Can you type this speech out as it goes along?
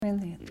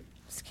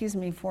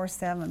Corinthians,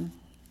 4:7.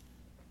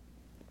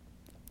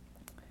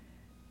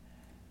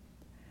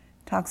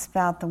 Talks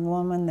about the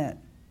woman that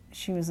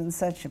she was in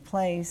such a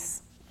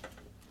place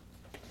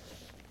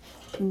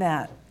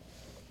that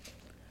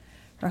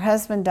her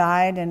husband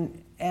died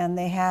and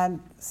they had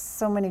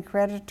so many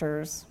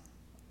creditors.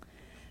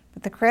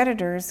 But the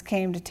creditors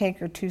came to take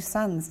her 2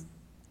 sons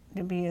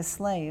to be as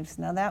slaves.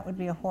 Now that would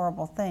be a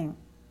horrible thing.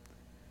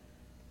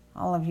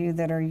 All of you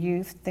that are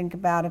youth, think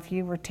about if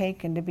you were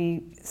taken to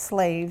be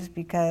slaves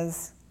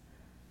because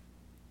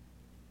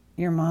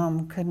your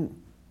mom couldn't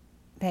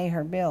pay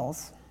her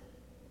bills.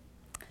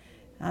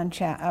 On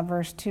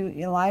verse 2,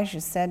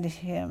 Elijah said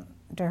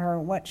to her,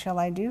 "What shall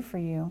I do for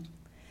you?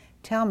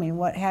 Tell me,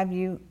 what have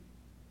you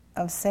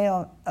of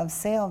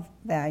sale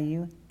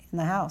value in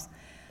the house?"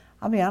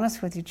 I'll be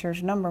honest with you,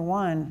 church. Number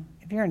one,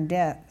 if you're in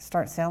debt,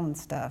 start selling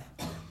stuff.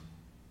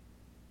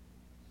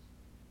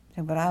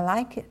 But I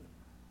like it.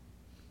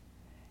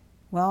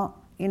 Well,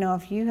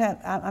 if you have,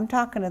 I'm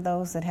talking to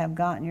those that have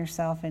gotten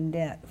yourself in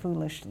debt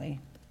foolishly,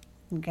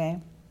 okay?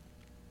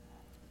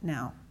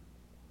 Now,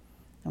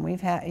 and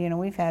we've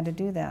had to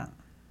do that.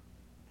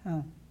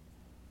 Oh,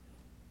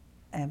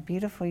 a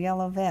beautiful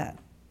yellow vet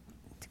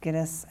to get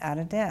us out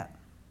of debt.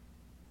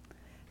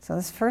 So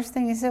this first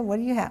thing he said, what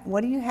do you have?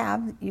 What do you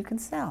have that you can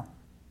sell?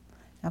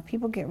 Now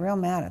people get real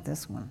mad at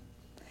this one.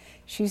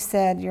 She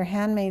said, "Your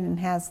handmaiden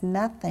has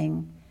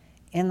nothing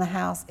in the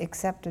house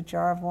except a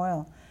jar of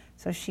oil."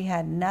 So she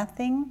had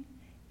nothing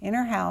in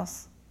her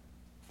house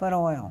but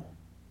oil.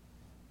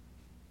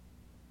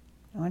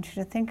 I want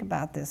you to think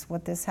about this,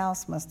 what this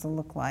house must have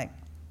looked like.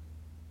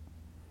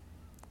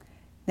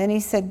 Then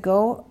he said,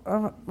 "Go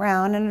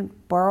around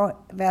and borrow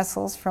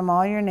vessels from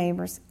all your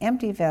neighbors,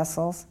 empty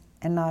vessels,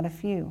 and not a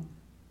few."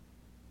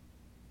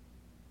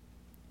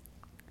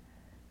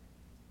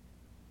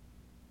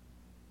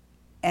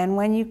 "And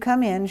when you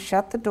come in,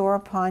 shut the door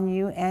upon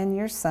you and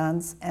your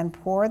sons, and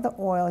pour the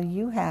oil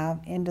you have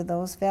into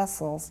those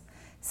vessels,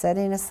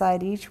 setting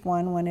aside each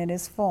one when it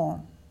is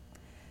full."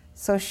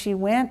 So she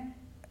went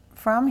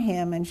from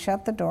him and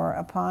shut the door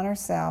upon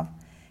herself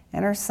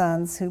and her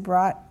sons, who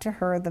brought to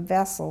her the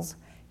vessels.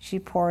 She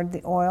poured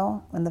the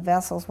oil. When the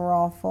vessels were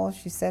all full,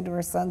 she said to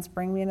her sons,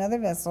 "Bring me another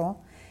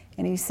vessel."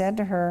 And he said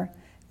to her,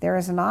 "There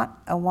is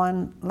not a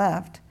one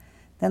left."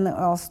 Then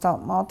the oil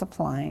stopped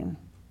multiplying.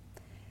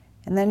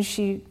 And then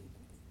she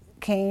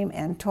came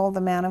and told the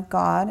man of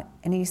God,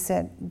 and he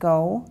said,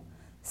 "Go,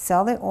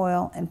 sell the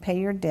oil and pay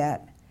your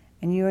debt,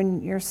 and you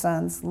and your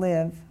sons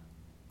live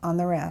on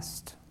the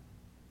rest."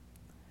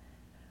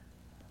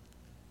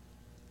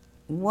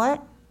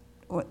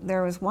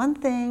 There was one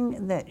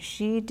thing that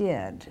she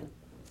did,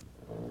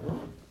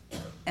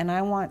 and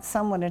I want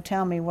someone to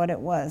tell me what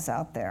it was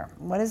out there.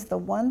 What is the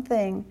one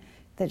thing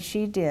that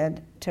she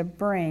did to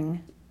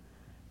bring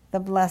the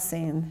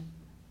blessing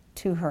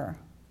to her?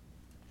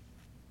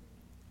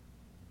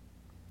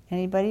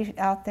 Anybody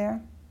out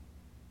there?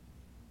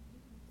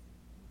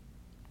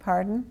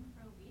 Pardon?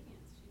 For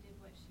obedience, she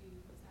did what she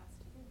was asked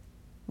to do.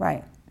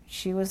 Right.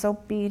 She was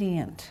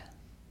obedient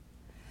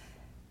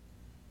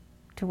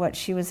to what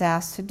she was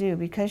asked to do.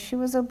 Because she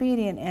was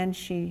obedient and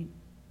she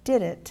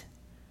did it,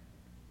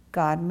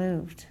 God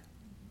moved.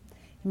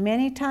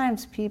 Many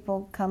times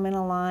people come in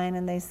a line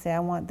and they say, "I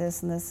want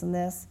this and this and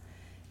this."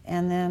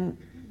 And then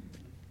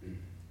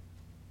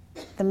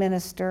the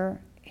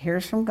minister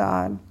hears from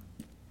God.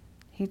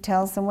 He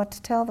tells them what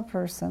to tell the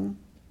person.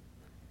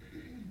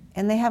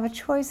 And they have a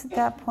choice at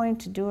that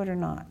point to do it or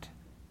not.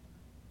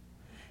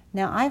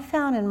 Now, I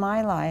found in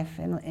my life,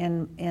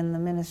 in the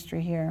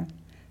ministry here,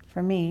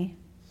 for me,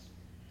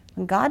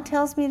 when God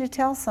tells me to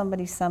tell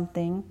somebody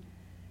something,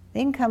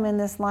 they can come in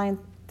this line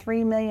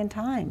 3 million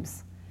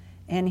times.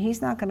 And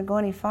he's not going to go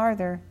any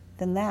farther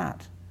than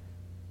that.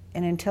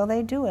 And until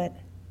they do it,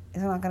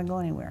 it's not going to go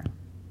anywhere.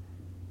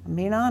 I'm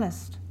being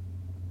honest.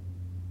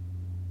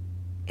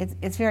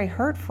 It's very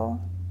hurtful.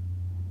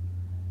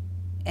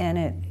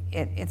 And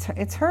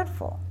it's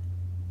hurtful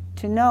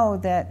to know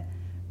that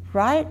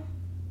right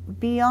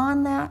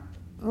beyond that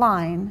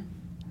line,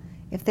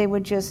 if they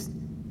would just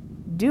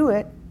do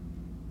it,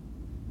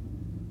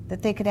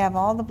 that they could have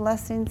all the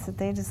blessings that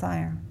they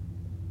desire.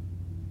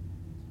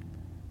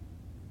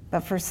 But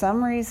for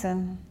some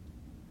reason,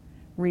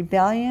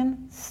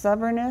 rebellion,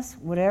 stubbornness,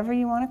 whatever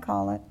you want to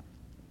call it,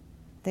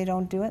 they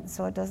don't do it,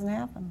 so it doesn't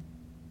happen.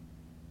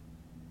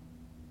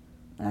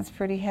 That's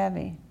pretty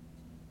heavy.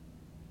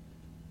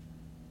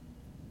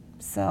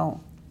 So,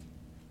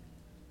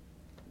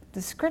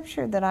 the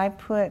scripture that I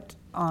put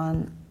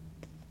on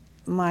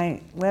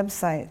my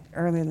website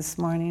earlier this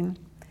morning,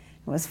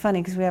 it was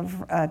funny because we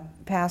have a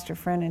pastor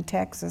friend in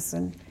Texas,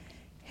 and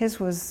his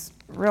was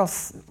real,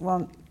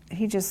 well,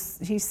 he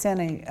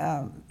sent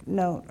a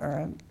note or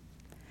a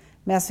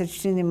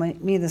message to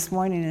me this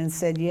morning and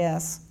said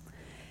yes,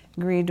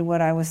 agreed to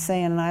what I was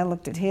saying, and I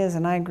looked at his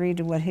and I agreed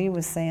to what he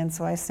was saying,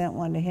 so I sent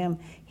one to him.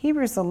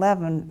 Hebrews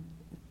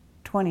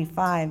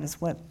 11:25 is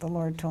what the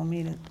Lord told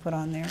me to put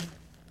on there.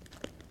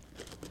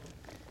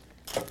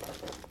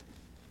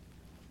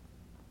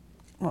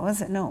 What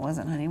was it? No, it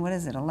wasn't, honey. What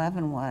is it?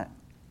 11 what?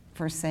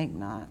 Forsake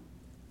not.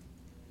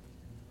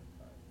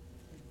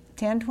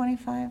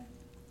 10:25?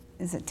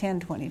 Is it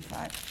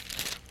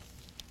 10:25?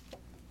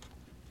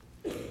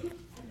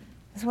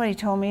 That's what he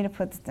told me to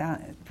put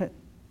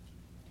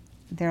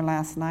there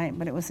last night,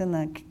 but it was in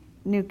the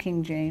New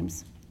King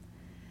James.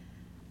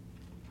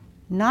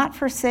 Not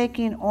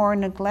forsaking or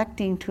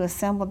neglecting to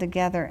assemble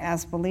together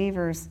as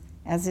believers,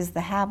 as is the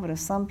habit of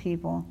some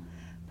people,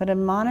 but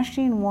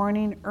admonishing,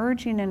 warning,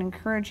 urging, and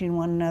encouraging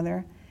one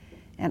another,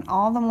 and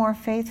all the more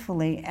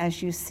faithfully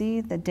as you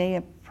see the day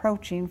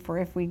approaching. For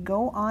if we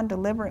go on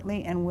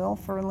deliberately and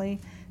willfully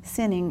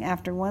sinning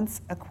after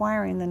once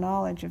acquiring the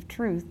knowledge of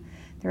truth,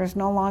 there is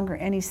no longer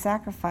any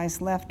sacrifice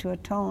left to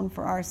atone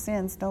for our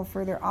sins, no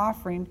further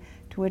offering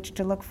to which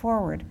to look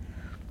forward.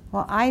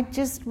 Well, I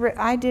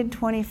did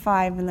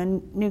 25 in the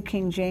New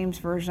King James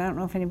Version. I don't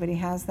know if anybody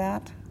has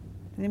that.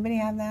 Does anybody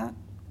have that?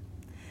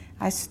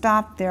 I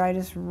stopped there. I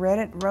just read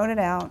it, wrote it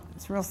out.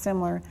 It's real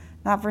similar.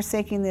 Not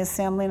forsaking the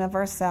assembling of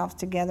ourselves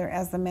together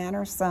as the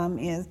manner of some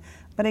is,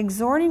 but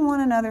exhorting one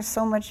another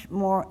so much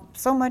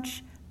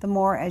the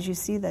more as you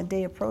see the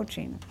day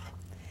approaching.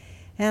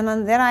 And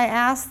then I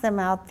asked them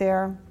out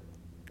there,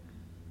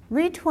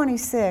 read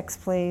 26,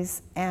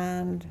 please,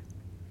 and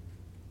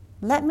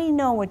let me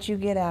know what you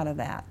get out of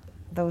that,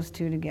 those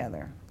two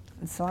together.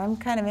 And so I'm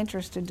kind of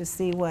interested to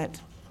see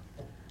what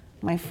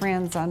my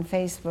friends on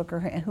Facebook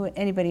or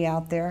anybody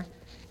out there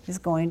is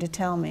going to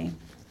tell me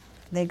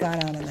they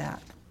got out of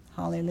that.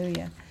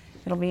 Hallelujah.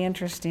 It'll be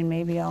interesting.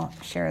 Maybe I'll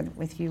share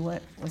with you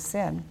what was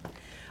said.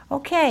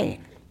 Okay.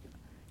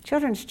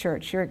 Children's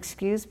Church, you're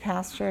excused,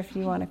 Pastor, if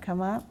you want to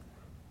come up.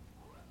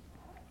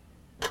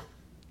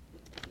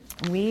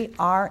 We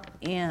are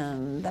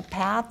in the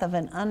path of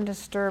an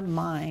undisturbed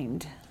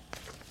mind.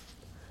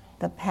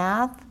 The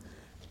path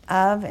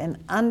of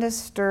an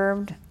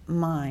undisturbed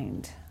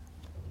mind.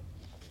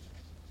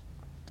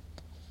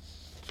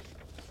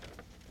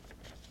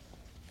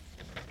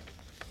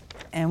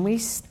 And we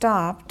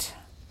stopped.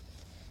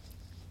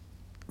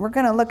 We're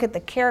going to look at the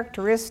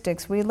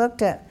characteristics. We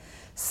looked at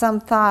some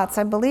thoughts.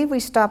 I believe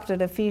we stopped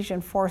at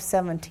Ephesians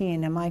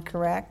 4:17. Am I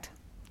correct?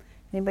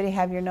 Anybody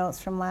have your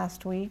notes from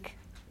last week?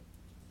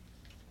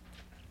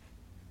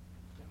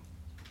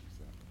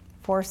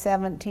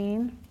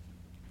 4:17.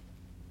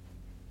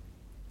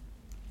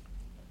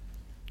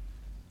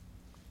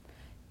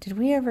 Did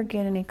we ever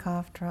get any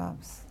cough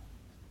drops?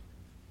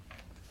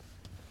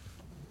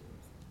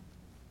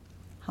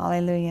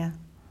 Hallelujah.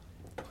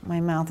 My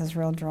mouth is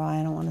real dry.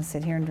 I don't want to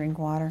sit here and drink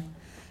water.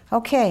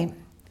 Okay.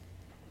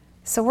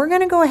 So we're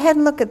going to go ahead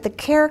and look at the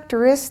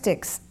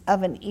characteristics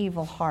of an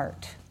evil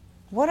heart.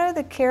 What are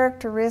the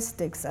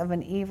characteristics of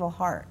an evil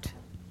heart?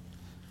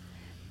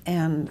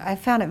 And I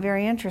found it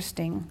very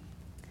interesting.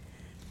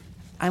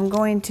 I'm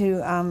going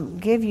to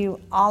give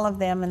you all of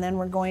them, and then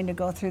we're going to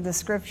go through the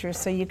scriptures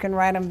so you can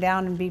write them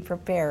down and be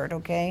prepared,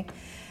 okay?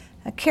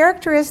 A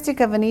characteristic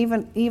of an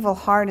evil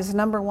heart is,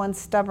 number one,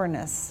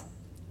 stubbornness.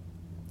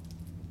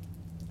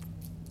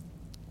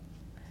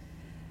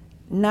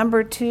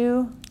 Number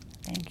two,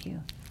 thank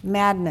you,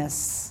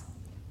 madness.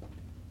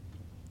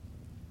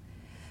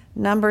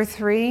 Number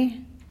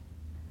three,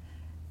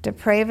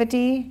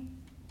 depravity,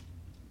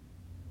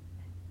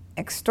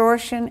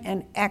 extortion,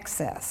 and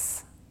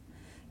excess.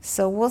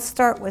 So we'll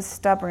start with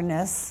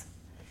stubbornness,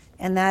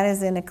 and that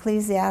is in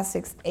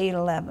Ecclesiastes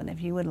 8:11,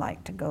 if you would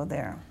like to go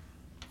there.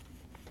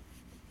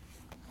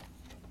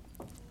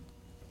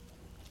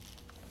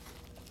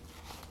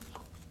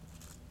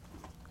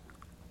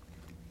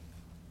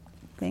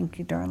 Thank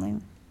you,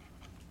 darling.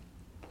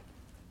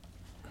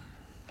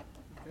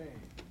 Okay.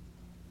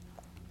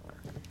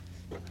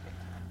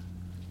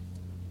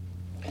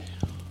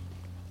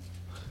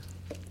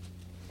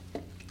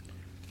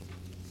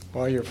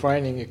 While you're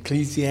finding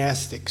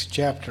Ecclesiastes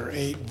chapter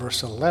 8,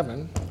 verse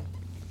 11,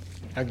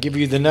 I'll give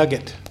you the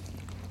nugget.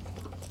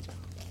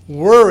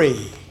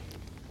 Worry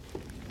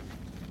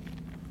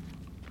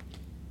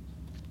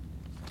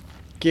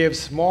gives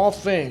small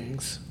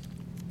things.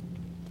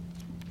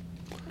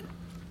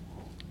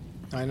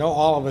 I know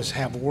all of us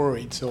have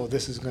worried, so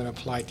this is going to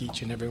apply to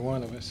each and every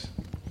one of us.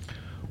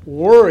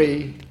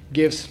 Worry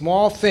gives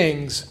small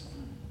things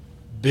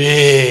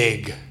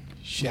big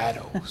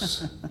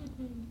shadows.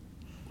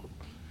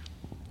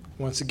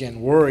 Once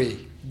again,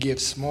 worry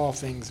gives small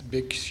things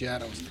big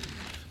shadows.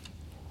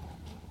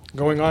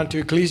 Going on to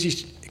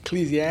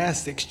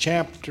Ecclesiastes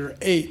chapter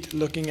 8,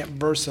 looking at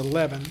verse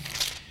 11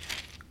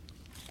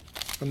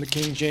 from the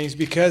King James.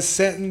 Because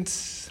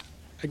sentence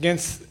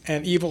against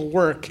an evil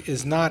work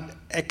is not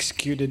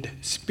executed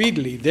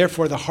speedily,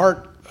 therefore the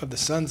heart of the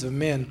sons of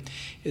men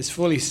is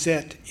fully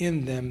set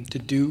in them to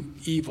do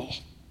evil.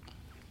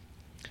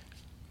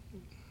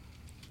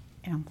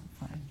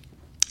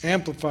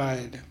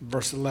 Amplified,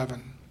 verse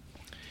 11.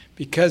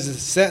 Because the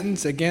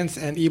sentence against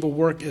an evil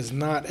work is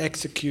not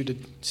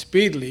executed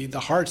speedily, the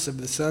hearts of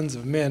the sons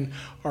of men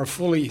are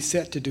fully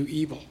set to do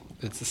evil.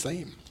 It's the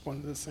same, one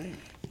of the same.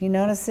 You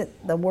notice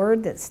it, the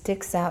word that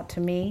sticks out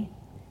to me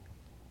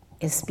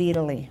is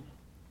speedily.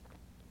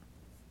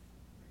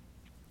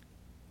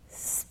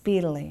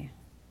 speedily.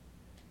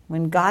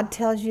 When God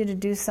tells you to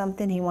do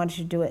something, he wants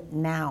you to do it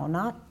now,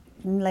 not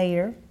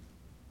later.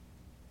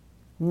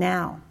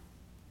 Now.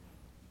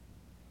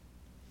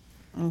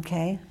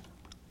 Okay?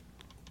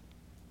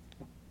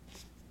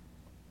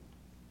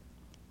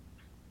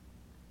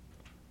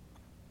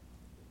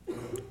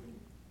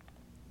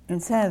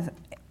 It says,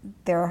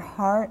 the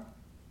heart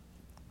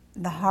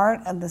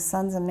of the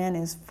sons of men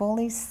is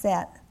fully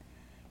set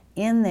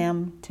in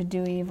them to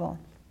do evil.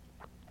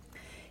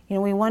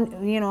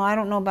 I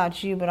don't know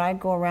about you, but I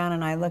go around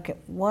and I look at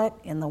what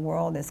in the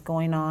world is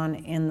going on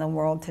in the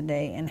world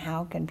today, and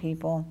how can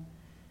people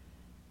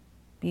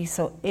be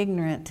so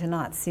ignorant to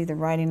not see the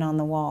writing on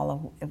the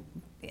wall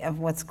of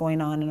what's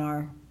going on in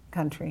our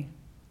country.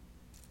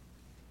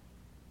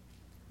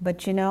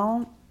 But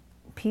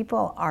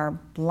people are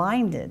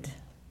blinded,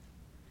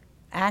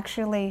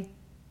 actually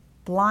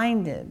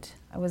blinded.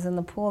 I was in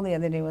the pool the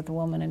other day with a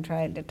woman and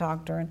tried to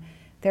talk to her, and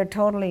they're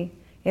totally,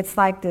 it's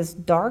like this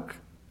dark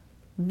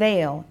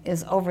veil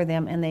is over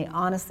them, and they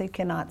honestly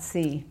cannot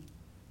see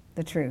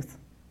the truth.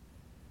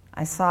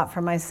 I saw it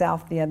for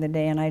myself the other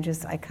day, and I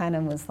kind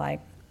of was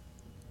like,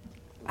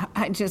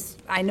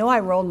 I know I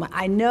rolled my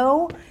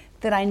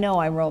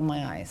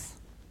eyes.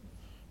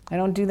 I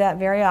don't do that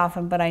very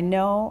often, but I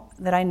know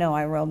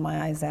I rolled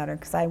my eyes at her,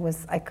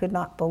 because I could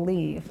not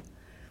believe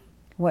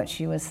what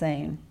she was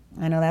saying.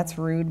 I know that's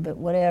rude, but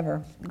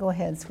whatever. Go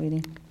ahead,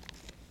 sweetie.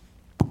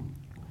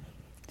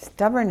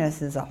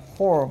 Stubbornness is a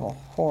horrible,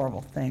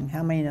 horrible thing.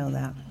 How many know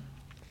that?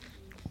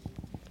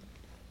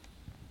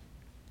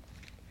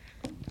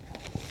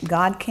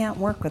 God can't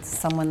work with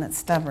someone that's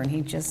stubborn.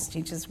 He just,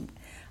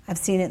 I've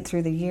seen it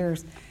through the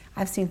years.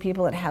 I've seen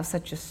people that have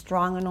such a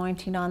strong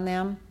anointing on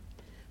them,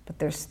 but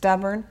they're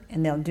stubborn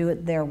and they'll do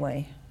it their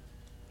way.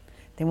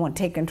 They won't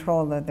take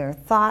control of their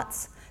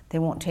thoughts. They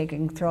won't take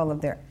control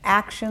of their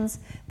actions.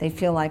 They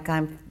feel like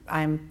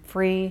I'm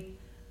free.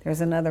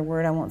 There's another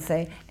word I won't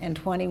say, and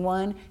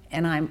 21,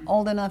 and I'm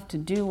old enough to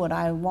do what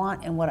I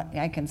want and what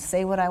I can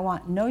say what I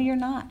want. No, you're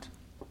not.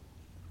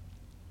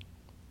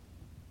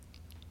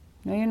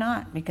 No, you're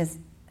not, because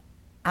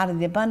out of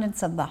the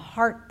abundance of the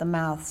heart the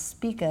mouth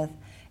speaketh,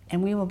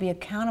 and we will be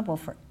accountable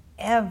for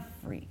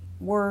every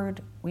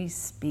word we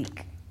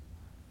speak.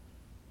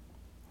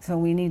 So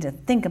we need to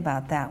think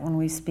about that when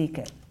we speak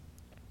it.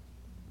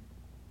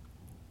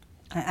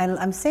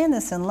 I'm saying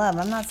this in love.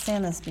 I'm not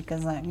saying this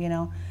because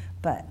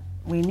but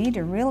we need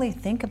to really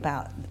think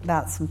about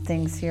some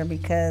things here,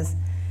 because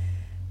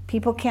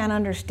people can't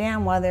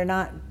understand why they're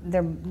not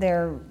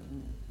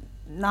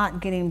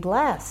getting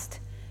blessed,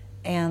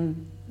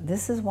 and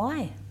this is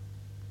why.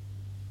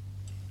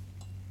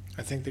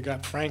 I think they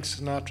got Frank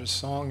Sinatra's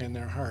song in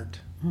their heart.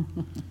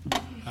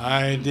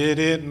 I did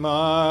it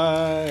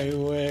my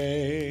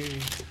way.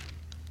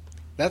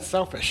 That's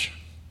selfish.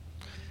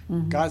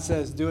 Mm-hmm. God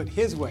says do it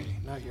his way,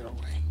 not your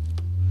way.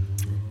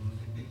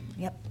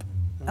 Yep.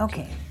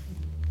 Okay.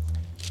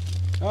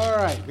 All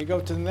right, we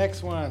go to the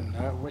next one,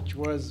 which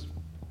was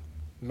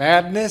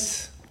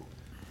madness.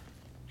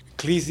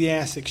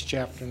 Ecclesiastes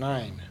chapter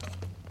 9.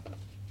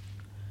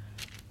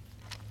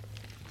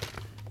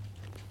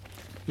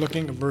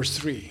 Looking at verse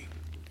 3.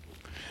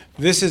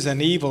 This is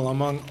an evil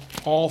among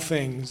all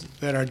things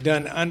that are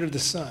done under the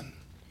sun,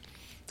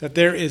 that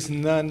there is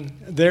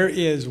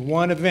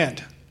one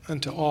event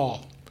unto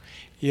all.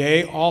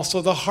 Yea,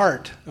 also the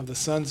heart of the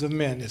sons of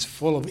men is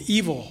full of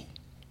evil,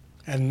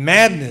 and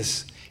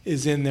madness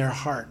is in their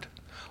heart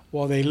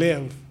while they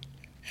live,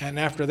 and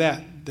after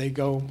that they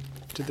go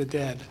to the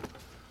dead.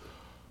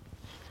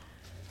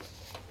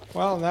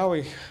 Well, now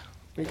we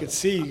could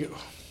see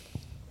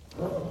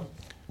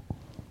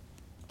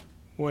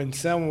when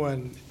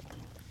someone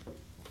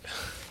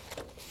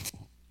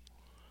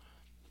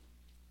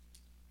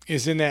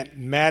is in that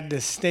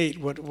madness state,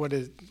 what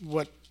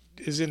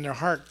is in their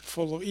heart,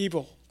 full of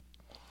evil.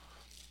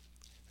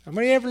 How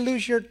many ever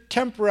lose your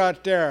temper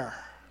out there?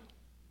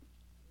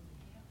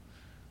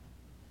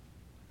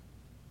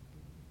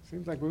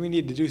 Seems like we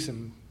need to do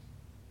some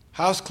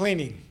house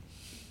cleaning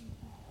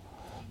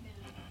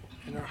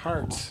in our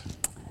hearts.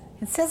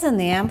 It says in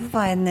the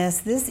Amplified in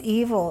this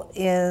evil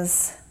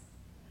is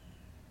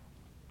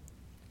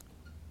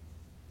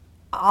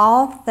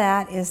all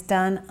that is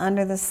done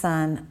under the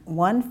sun.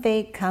 One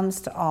fate comes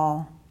to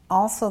all.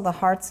 Also the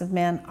hearts of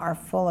men are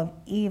full of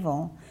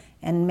evil,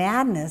 and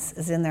madness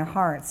is in their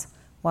hearts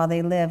while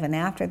they live, and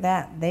after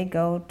that they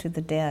go to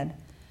the dead.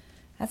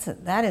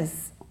 That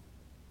is,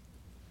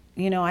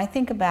 I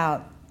think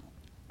about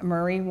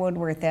Marie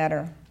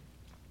Woodworth-Etter,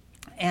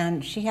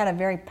 and she had a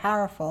very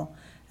powerful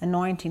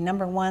anointing.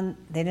 Number one,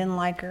 they didn't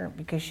like her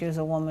because she was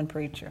a woman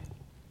preacher.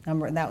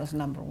 That was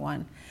number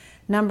one.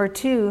 Number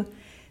two,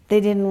 they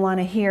didn't want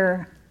to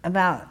hear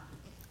about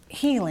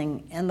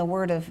healing and the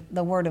word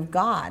of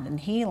God and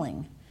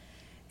healing.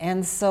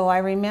 And so I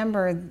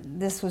remember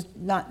this was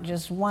not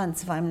just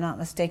once, if I'm not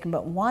mistaken,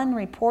 but one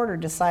reporter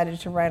decided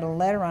to write a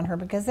letter on her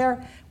because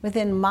they're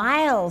within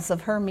miles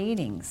of her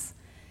meetings.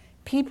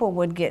 People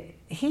would get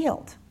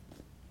healed.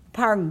 The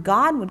power of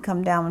God would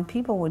come down and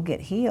people would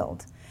get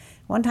healed.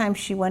 One time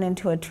she went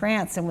into a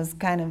trance and was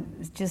kind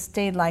of just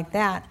stayed like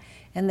that.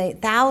 And they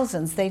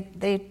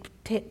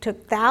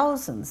took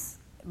thousands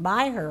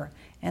by her,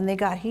 and they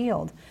got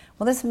healed.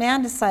 Well, this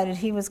man decided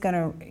he was going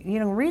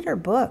to, read her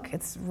book.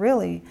 It's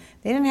really,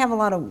 they didn't have a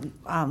lot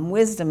of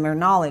wisdom or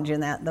knowledge in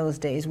those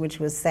days, which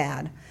was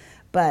sad.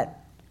 But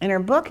in her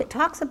book, it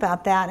talks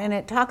about that, and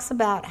it talks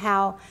about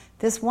how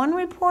this one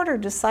reporter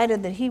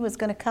decided that he was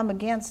going to come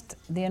against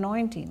the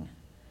anointing.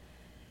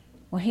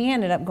 Well, he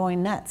ended up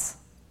going nuts,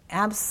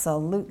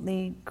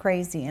 absolutely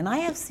crazy. And I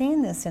have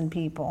seen this in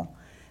people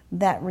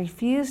that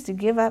refuse to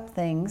give up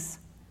things.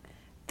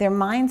 Their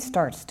mind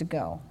starts to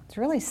go. It's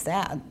really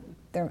sad.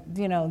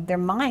 Their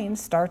mind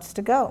starts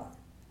to go.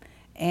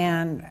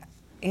 And,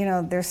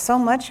 there's so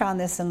much on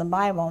this in the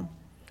Bible,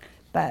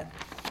 but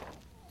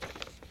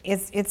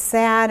it's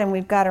sad, and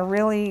we've got to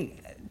really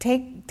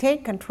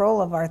take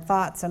control of our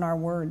thoughts and our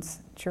words,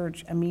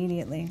 church,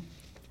 immediately.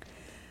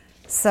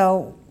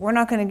 So we're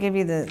not going to give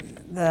you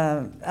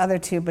the other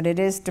two, but it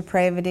is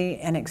depravity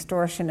and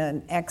extortion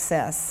and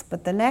excess.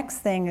 But the next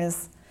thing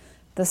is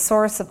the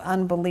source of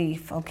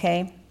unbelief,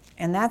 okay?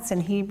 And that's in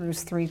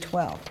Hebrews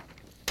 3:12.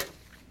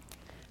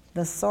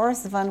 The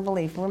source of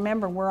unbelief.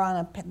 Remember, we're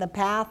on the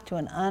path to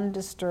an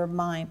undisturbed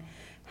mind.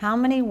 How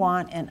many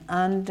want an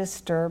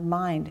undisturbed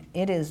mind?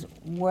 It is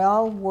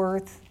well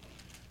worth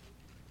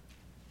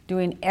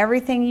doing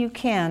everything you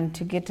can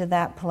to get to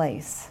that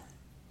place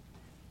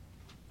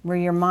where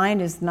your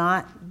mind is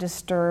not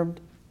disturbed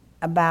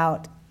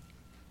about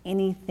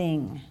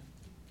anything.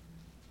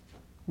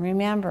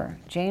 Remember,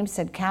 James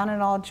said, "Count it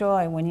all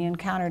joy when you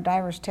encounter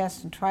divers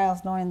tests and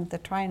trials, knowing that the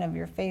trying of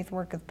your faith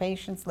worketh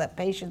patience. Let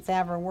patience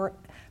have her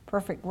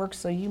perfect work,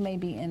 so you may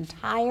be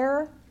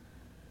entire,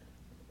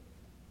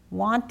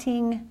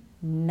 wanting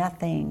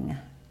nothing."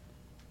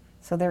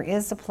 So there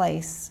is a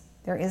place,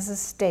 there is a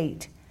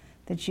state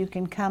that you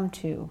can come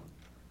to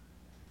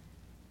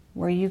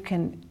where you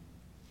can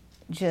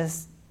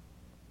just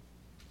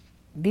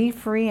be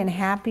free and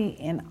happy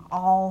in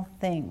all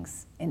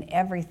things, in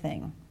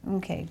everything.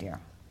 Okay, dear.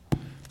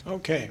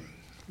 Okay,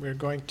 we're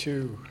going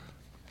to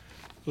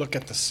look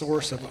at the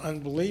source of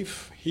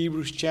unbelief.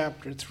 Hebrews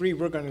chapter 3,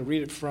 we're going to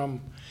read it from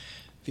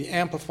the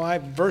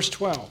Amplified, verse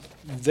 12.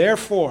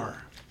 "Therefore,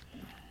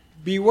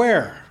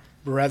 beware,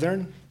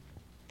 brethren,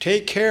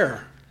 take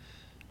care,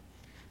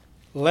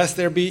 lest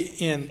there be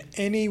in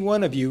any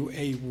one of you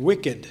a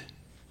wicked,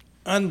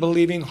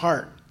 unbelieving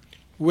heart,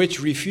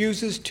 which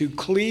refuses to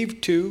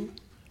cleave to,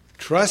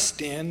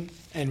 trust in,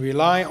 and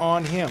rely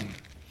on him,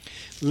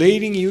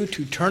 leading you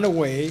to turn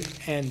away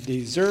and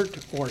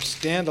desert or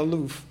stand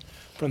aloof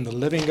from the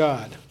living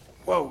God."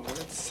 Whoa,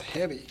 that's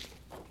heavy.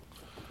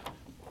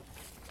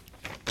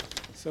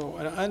 So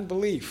an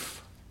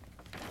unbelief.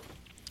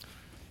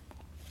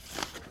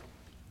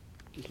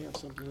 Do you have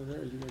something in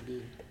there? You may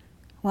be.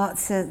 Well, it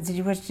says,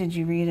 which did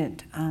you read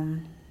it? I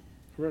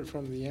read it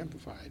from the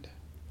Amplified,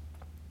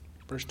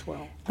 verse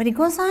 12. But he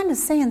goes on to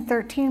say in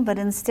 13, "But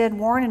instead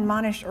warn,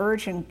 admonish,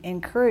 urge, and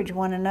encourage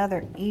one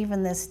another,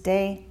 even this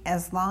day,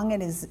 as long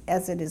as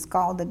it is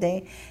called a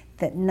day,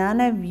 that none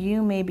of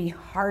you may be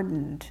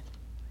hardened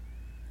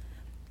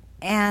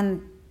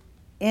and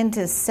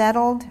into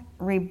settled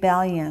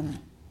rebellion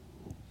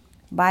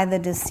by the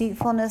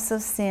deceitfulness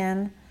of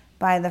sin,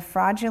 by the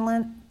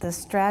fraudulent, the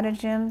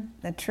stratagem,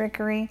 the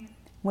trickery,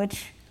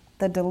 which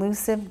the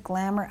delusive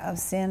glamour of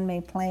sin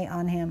may play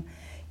on him."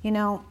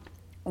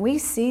 We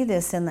see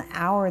this in the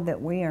hour that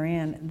we are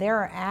in. There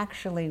are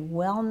actually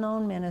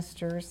well-known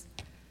ministers,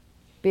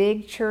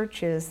 big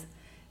churches,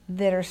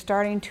 that are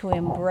starting to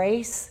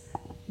embrace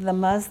the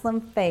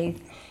Muslim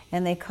faith,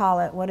 and they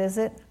call it, what is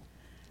it?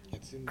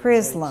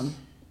 Chrislam.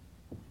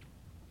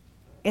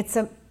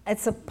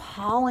 It's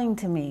appalling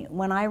to me.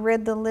 When I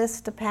read the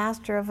list, a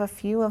pastor of a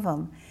few of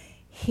them,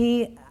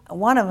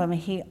 one of them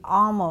he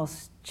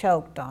almost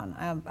choked on.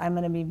 I'm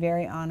going to be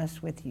very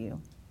honest with you.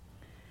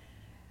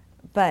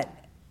 But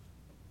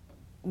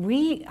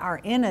we are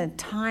in a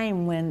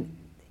time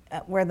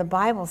where the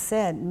Bible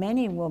said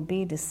many will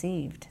be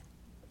deceived,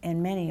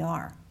 and many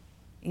are.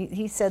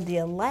 He said the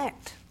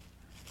elect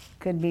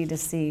could be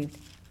deceived,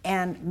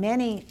 and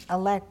many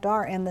elect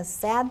are. And the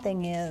sad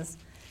thing is,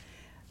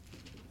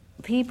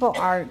 people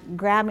are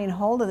grabbing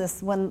hold of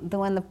this. When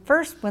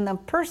the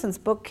person's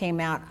book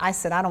came out, I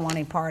said, I don't want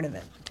any part of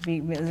it.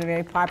 It was a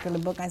very popular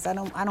book. I said,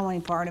 I don't want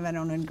any part of it. I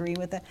don't agree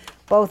with it.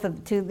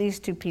 These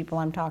two people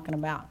I'm talking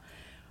about.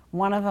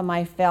 One of them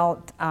I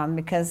felt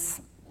because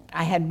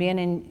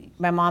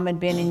my mom had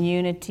been in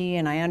Unity,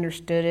 and I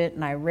understood it,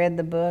 and I read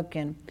the book,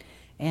 and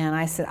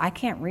I said, I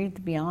can't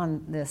read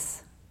beyond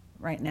this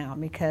right now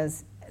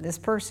because this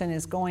person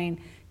is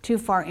going too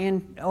far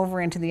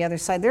over into the other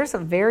side. There's a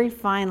very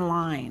fine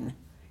line,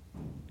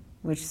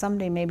 which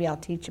someday maybe I'll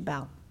teach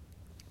about.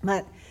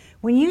 But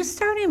when you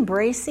start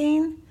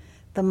embracing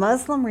the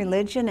Muslim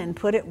religion and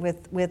put it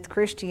with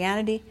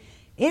Christianity,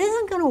 it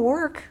isn't going to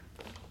work.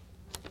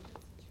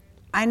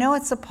 I know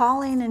it's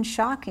appalling and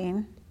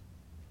shocking,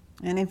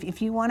 and if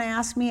you want to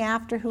ask me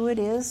after who it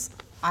is,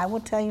 I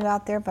will tell you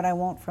out there, but I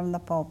won't from the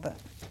pulpit.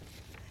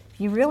 If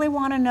you really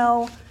want to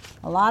know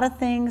a lot of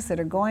things that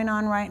are going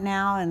on right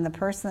now and the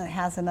person that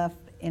has enough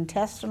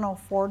intestinal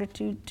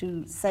fortitude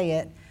to say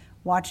it,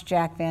 watch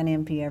Jack Van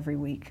Impe every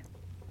week.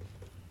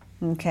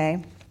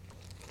 Okay?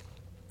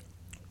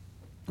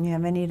 You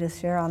have any to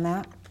share on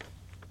that?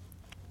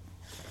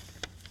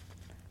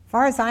 As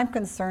far as I'm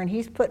concerned,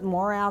 he's putting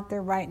more out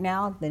there right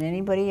now than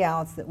anybody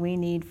else that we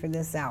need for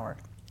this hour.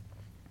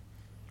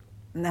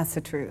 And that's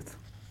the truth.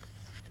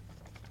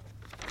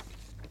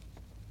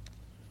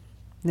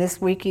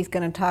 This week he's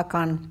going to talk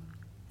on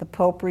the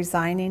Pope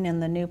resigning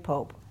and the new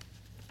Pope.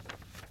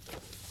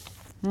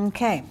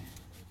 Okay.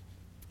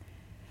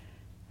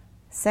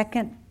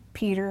 2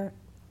 Peter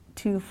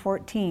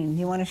 2:14.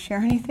 You want to share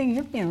anything?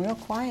 You're being real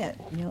quiet.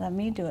 You let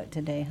me do it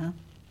today, huh?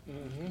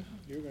 Mm-hmm.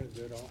 You're going to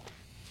do it all.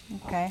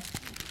 Okay.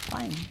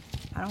 Fine.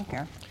 I don't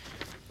care.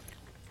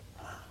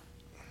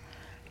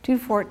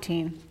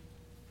 2:14.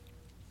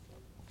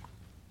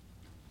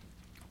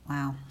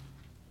 Wow.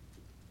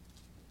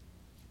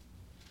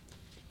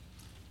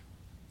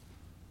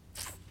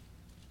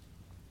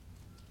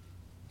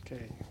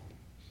 Okay.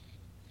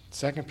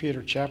 2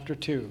 Peter chapter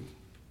 2.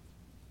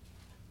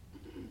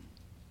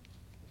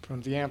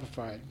 From the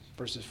Amplified,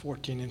 verses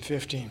 14 and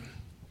 15.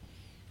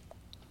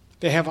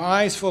 They have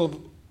eyes full of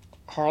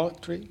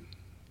harlotry,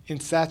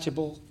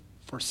 insatiable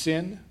for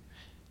sin.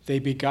 They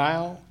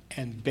beguile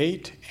and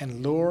bait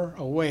and lure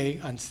away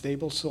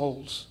unstable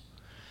souls.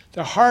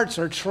 Their hearts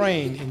are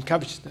trained in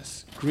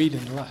covetousness, greed,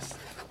 and lust.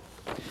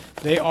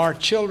 They are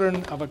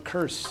children of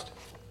accursed,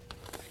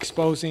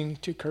 exposing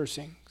to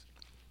cursing.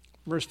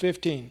 Verse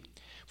 15.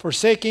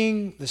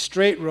 Forsaking the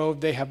straight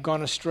road, they have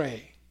gone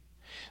astray.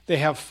 They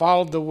have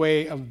followed the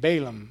way of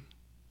Balaam,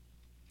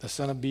 the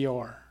son of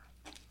Beor,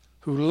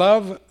 who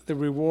love the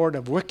reward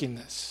of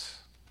wickedness.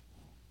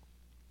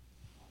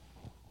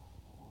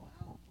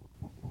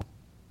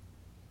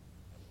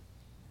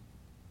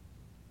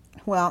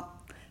 Well,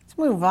 let's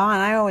move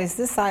on.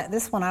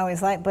 This one I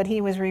always like. But he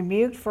was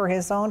rebuked for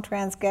his own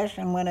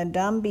transgression when a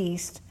dumb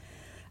beast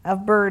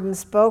of burden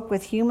spoke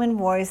with human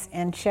voice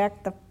and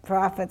checked the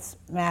prophet's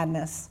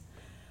madness.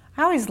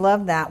 I always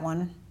love that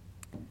one.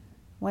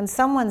 When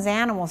someone's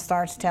animal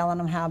starts telling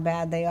them how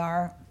bad they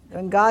are,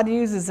 and God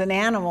uses an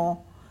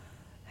animal,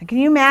 can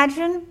you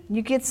imagine?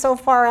 You get so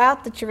far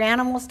out that your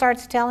animal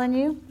starts telling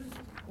you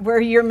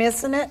where you're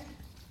missing it?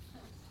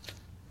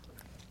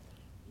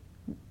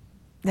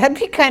 That'd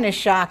be kind of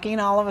shocking.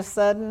 All of a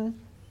sudden,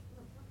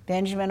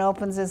 Benjamin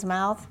opens his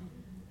mouth.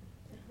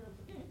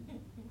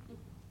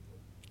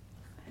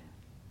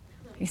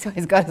 He's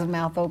always got his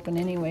mouth open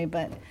anyway,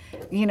 but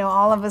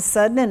all of a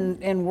sudden,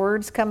 and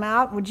words come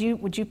out. Would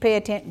you pay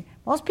attention?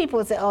 Most people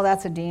would say, "Oh,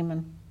 that's a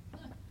demon."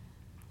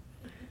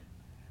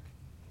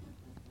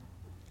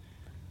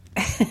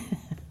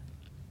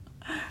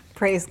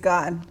 Praise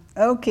God.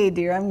 Okay,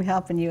 dear, I'm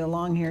helping you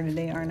along here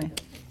today, aren't I?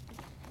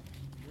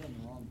 You're on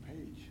the wrong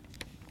page.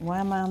 Why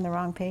am I on the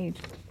wrong page?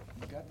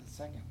 You got the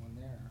second one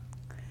there.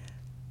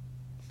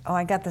 Oh,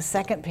 I got the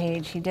second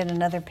page. He did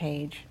another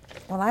page.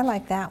 Well, I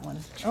like that one.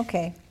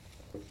 Okay.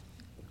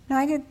 No,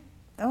 I did.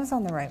 I was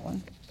on the right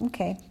one.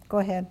 Okay, go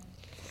ahead.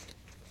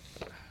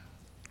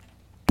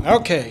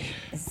 Okay.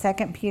 2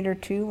 Peter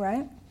 2,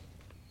 right?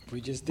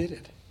 We just did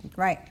it.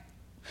 Right.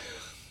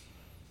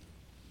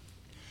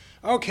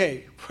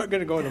 Okay, we're going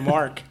to go to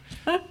Mark.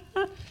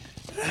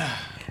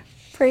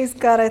 Praise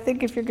God. I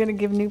think if you're going to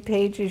give new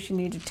pages, you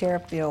need to tear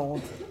up the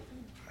old.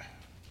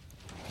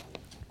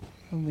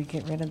 Will we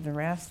get rid of the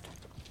rest?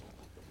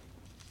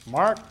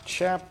 Mark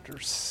chapter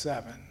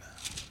 7.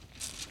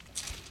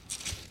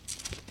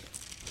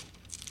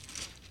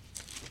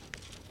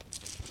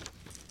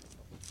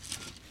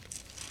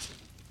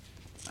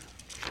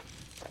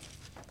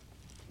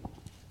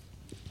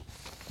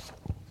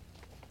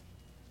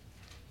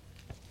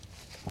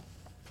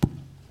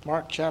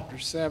 Mark chapter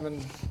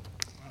 7,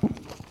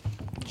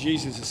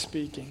 Jesus is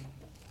speaking.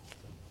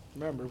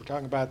 Remember, we're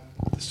talking about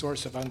the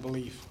source of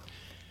unbelief.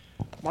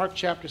 Mark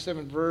chapter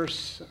 7,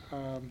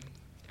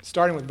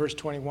 starting with verse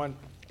 21,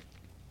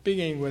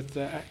 beginning with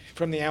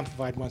from the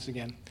Amplified once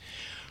again.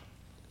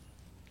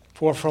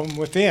 For from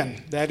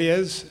within, that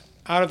is,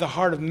 out of the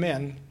heart of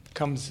men,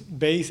 comes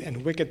base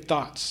and wicked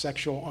thoughts,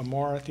 sexual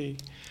immorality,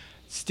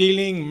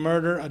 stealing,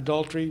 murder,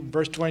 adultery.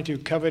 Verse 22,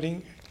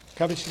 coveting,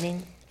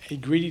 a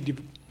greedy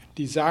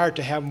desire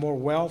to have more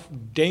wealth,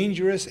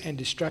 dangerous and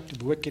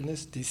destructive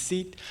wickedness,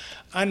 deceit,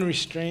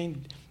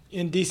 unrestrained,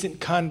 indecent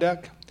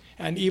conduct,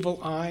 an evil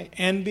eye,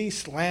 envy,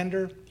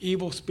 slander,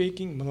 evil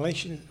speaking,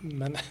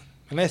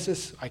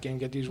 malicious, I can't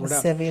get these words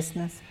out.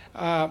 Lasciviousness.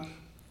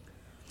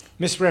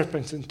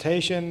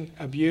 Misrepresentation,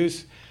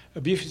 abuse,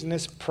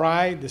 abusiveness,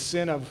 pride, the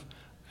sin of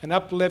an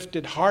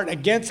uplifted heart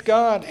against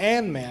God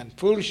and man,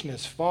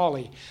 foolishness,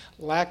 folly,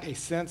 lack a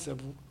sense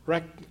of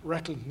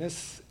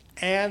recklessness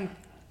and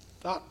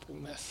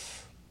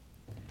thoughtfulness.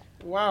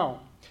 Wow.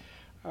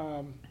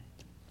 You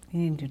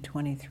need to do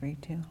 23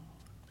 too.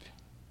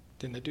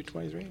 Didn't I do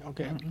 23?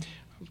 Okay. Mm-hmm.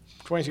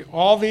 23.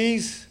 All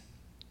these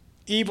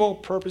evil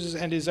purposes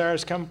and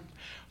desires come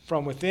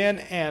from within,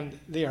 and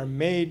they are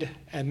made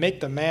and make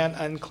the man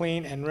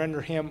unclean and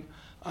render him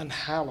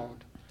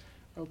unhallowed.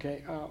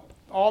 Okay,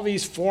 all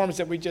these forms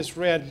that we just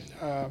read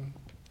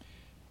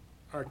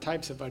are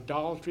types of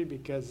idolatry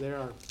because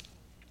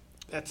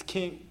that's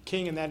king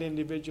in that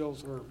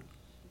individual's or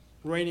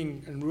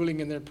reigning and ruling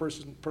in their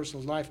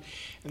personal life.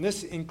 And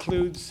this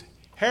includes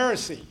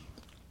heresy.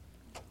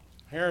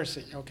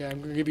 Heresy. Okay, I'm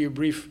going to give you a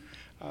brief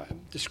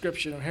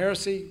description of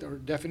heresy, or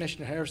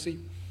definition of heresy.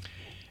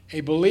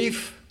 A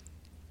belief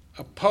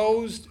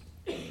opposed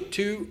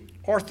to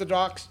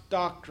orthodox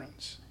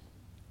doctrines.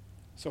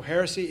 So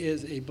heresy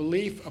is a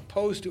belief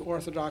opposed to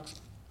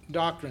orthodox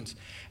doctrines,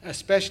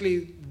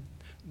 especially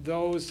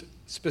those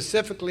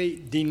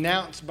specifically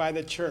denounced by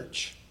the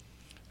church.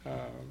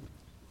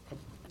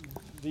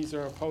 These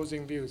are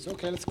opposing views.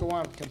 Okay, let's go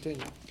on,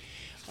 continue.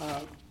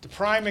 The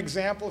prime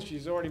example,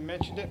 she's already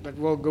mentioned it, but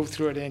we'll go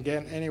through it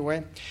again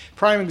anyway.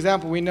 Prime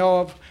example we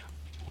know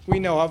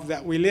of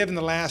that we live in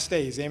the last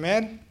days.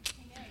 Amen?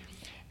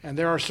 And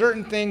there are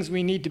certain things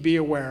we need to be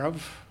aware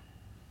of,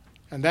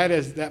 and that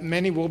is that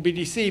many will be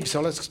deceived.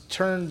 So let's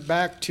turn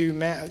to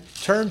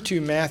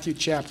Matthew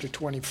chapter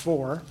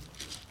 24.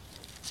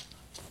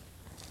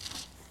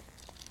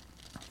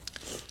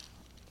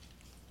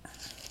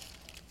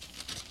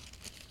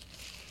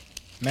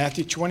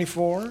 Matthew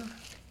 24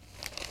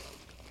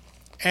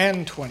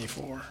 and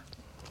 24.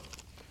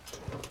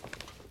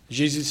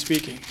 Jesus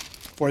speaking.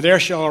 For there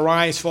shall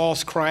arise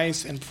false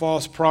Christs and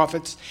false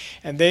prophets,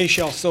 and they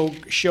shall so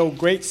show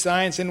great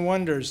signs and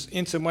wonders,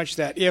 insomuch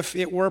that if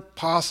it were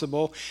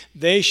possible,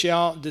 they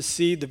shall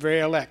deceive the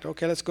very elect.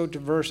 Okay, let's go to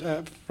verse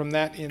from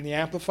that in the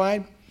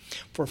Amplified.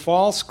 For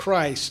false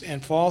Christs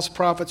and false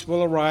prophets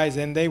will arise,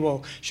 and they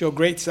will show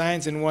great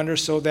signs and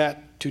wonders, so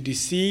that to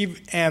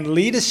deceive and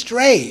lead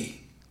astray,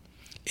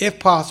 if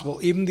possible,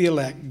 even the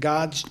elect,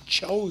 God's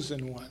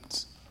chosen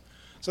ones.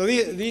 So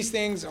these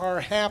things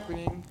are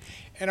happening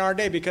in our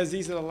day because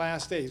these are the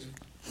last days.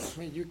 I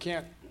mean, you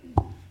can't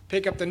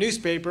pick up the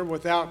newspaper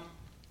without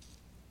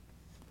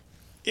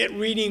it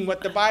reading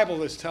what the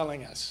Bible is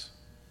telling us.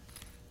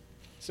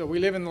 So we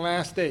live in the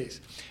last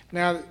days.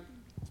 Now,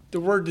 the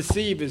word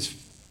deceive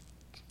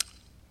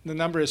the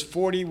number is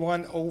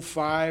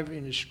 4105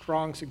 in the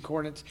Strong's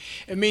Concordance.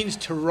 It means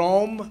to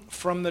roam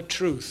from the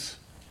truth,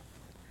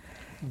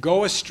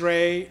 go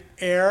astray,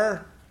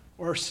 err,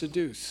 or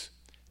seduce.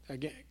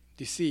 Again,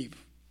 deceive.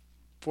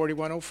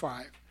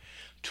 4105.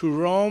 To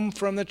roam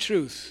from the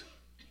truth,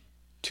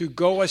 to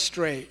go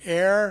astray,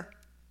 err,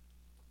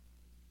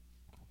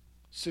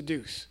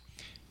 seduce.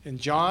 In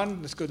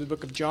John, let's go to the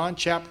book of John,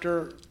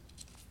 chapter.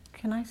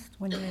 Can I,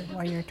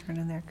 while you're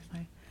turning there,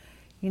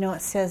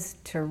 it says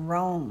to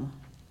roam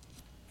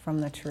from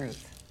the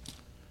truth.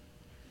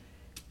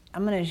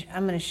 I'm going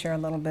to share a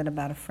little bit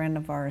about a friend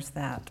of ours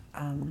that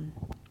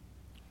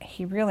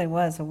he really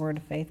was a Word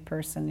of Faith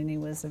person, and he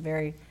was a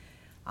very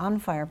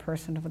on-fire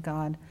person of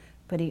God,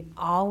 but he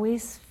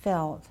always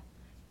felt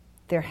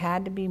there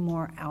had to be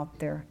more out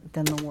there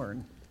than the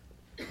Word.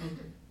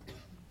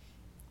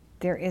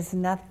 There is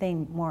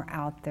nothing more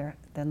out there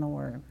than the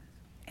Word.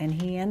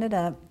 And he ended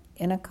up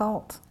in a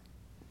cult.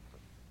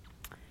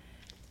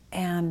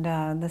 And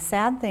the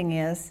sad thing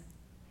is,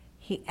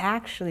 he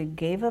actually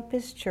gave up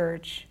his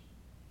church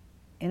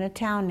in a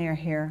town near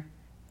here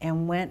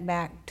and went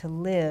back to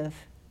live.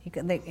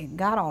 It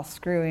got all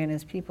screwy, and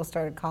his people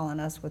started calling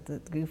us with the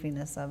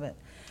goofiness of it.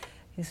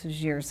 This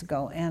was years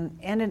ago. And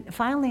it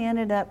finally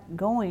ended up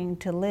going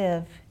to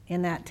live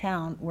in that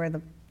town where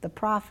the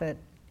prophet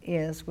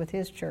is with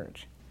his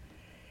church.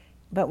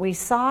 But we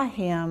saw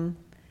him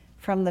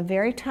from the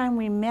very time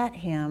we met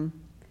him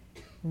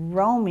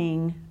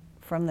roaming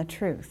from the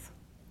truth.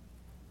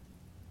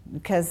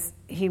 Because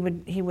he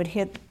would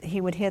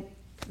hit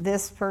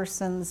this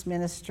person's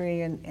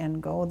ministry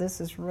and go,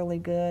 this is really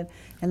good,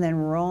 and then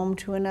roam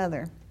to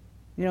another.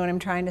 You know what I'm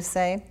trying to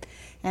say?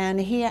 And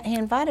he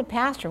invited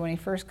Pastor when he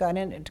first got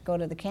in to go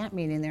to the camp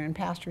meeting there, and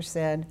Pastor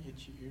said,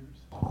 Itchy ears.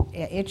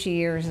 Yeah, itchy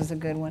ears is a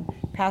good one.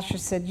 Pastor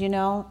said,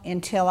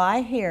 until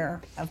I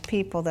hear of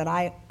people that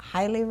I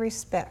highly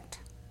respect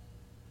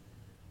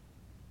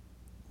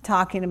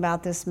talking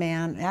about this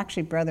man,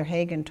 actually Brother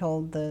Hagin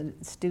told the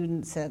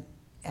students at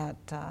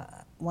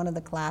one of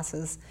the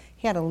classes,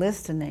 he had a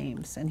list of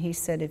names, and he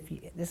said,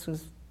 this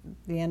was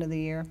the end of the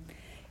year,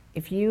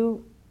 if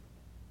you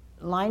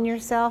line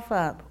yourself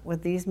up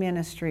with these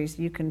ministries,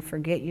 you can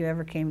forget you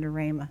ever came to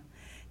Rhema.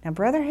 Now,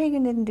 Brother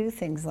Hagin didn't do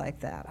things like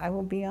that. I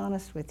will be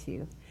honest with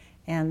you.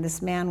 And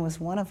this man was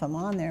one of them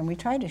on there. And we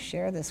tried to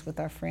share this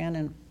with our friend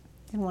and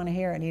didn't want to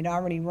hear it. He'd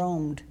already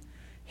roamed.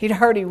 He'd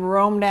already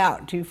roamed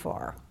out too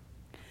far.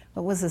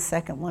 What was the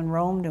second one?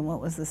 Roamed, and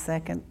what was the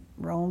second?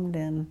 Roamed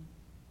and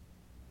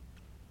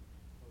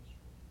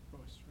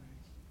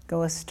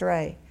go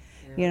astray.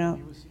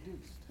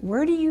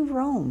 Where do you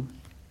roam?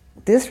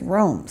 This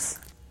roams.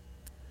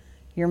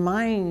 Your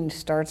mind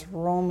starts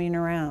roaming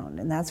around,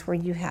 and that's where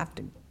you have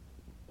to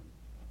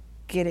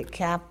get it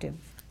captive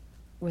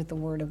with the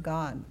Word of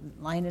God.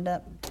 Line it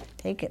up,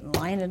 take it and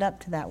line it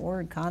up to that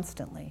Word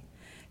constantly.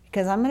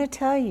 Because I'm going to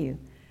tell you,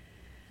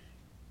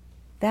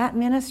 that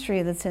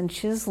ministry that's in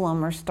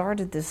Chisholm or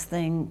started this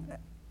thing,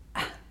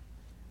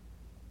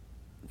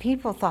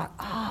 people thought,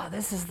 oh,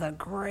 this is the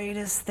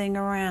greatest thing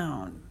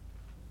around.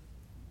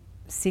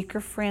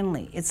 Seeker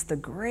friendly. It's the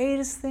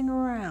greatest thing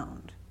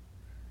around.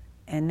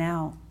 And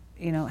now,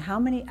 how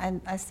many,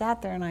 I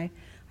sat there and I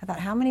thought,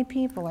 how many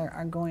people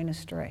are going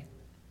astray?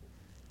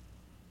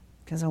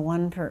 Because of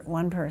one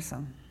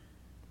person.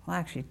 Well,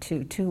 actually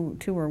two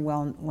were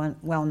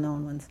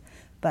well-known ones.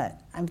 But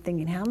I'm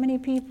thinking, how many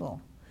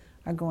people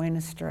are going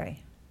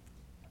astray?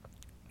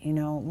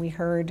 We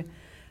heard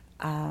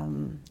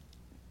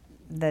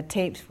the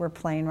tapes we're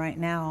playing right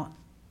now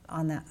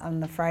on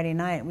the Friday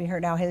night. We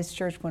heard how his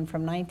church went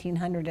from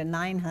 1,900 to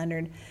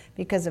 900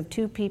 because of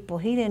two people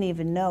he didn't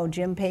even know,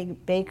 Jim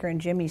Baker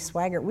and Jimmy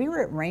Swaggart. We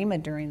were at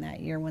Rhema during that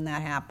year when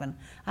that happened.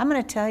 I'm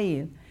going to tell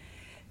you,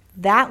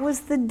 that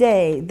was the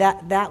day,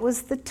 that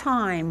was the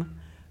time.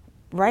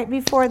 Right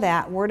before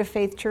that, Word of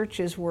Faith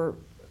churches were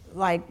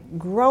like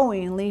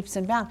growing leaps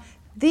and bounds.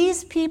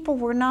 These people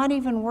were not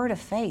even Word of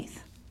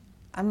Faith.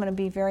 I'm going to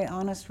be very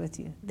honest with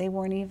you. They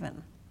weren't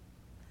even.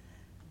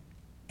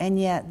 And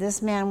yet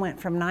this man went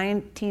from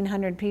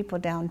 1,900 people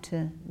down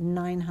to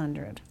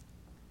 900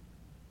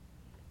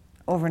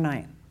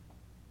 overnight.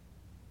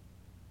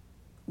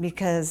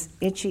 Because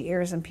itchy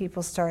ears and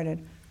people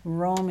started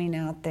roaming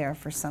out there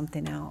for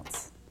something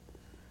else.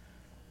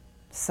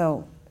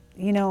 So,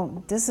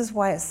 this is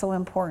why it's so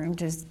important.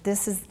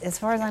 This is, as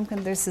far as I'm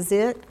concerned, this is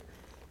it.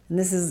 And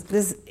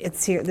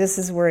it's here. This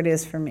is where it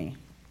is for me.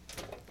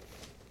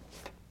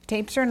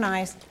 Tapes are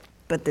nice,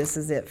 but this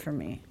is it for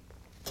me.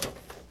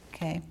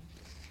 Okay?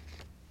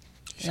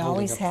 It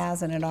always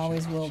has, and it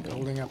always will be.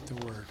 Holding up the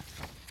word.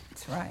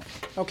 That's right.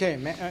 Okay,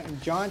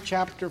 John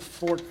chapter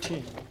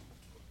 14.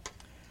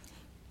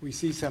 We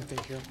see something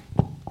here.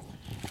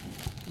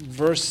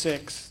 Verse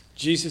 6,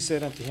 Jesus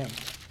said unto him,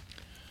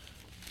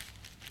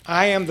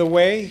 I am the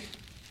way,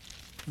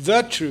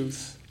 the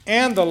truth,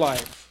 and the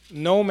life.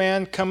 No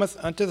man cometh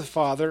unto the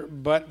Father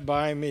but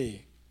by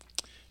me.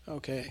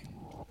 Okay.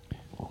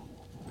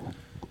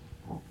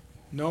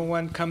 No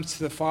one comes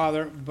to the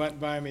Father but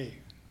by me.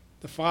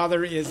 The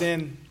Father is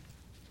in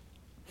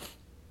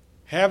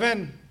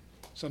heaven,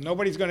 so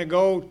nobody's going to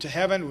go to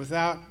heaven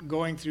without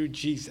going through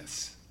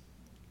Jesus.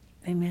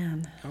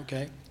 Amen.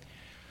 Okay.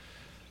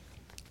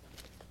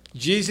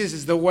 Jesus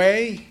is the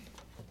way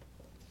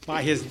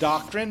by his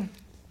doctrine,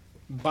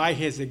 by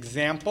his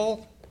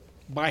example,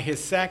 by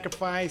his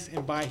sacrifice,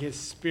 and by his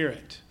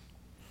Spirit.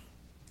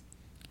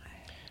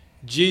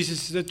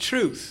 Jesus is the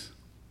truth.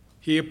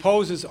 He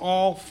opposes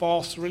all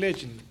false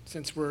religion.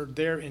 Since we're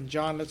there in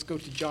John, let's go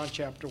to John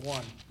chapter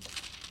 1.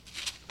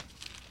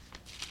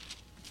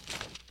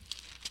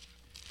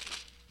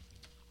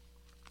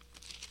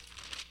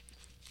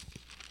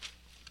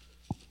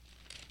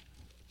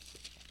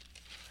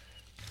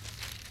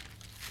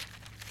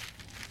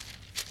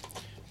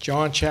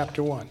 John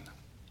chapter 1.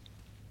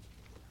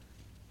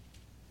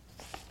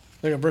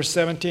 Look at verse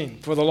 17.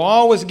 For the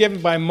law was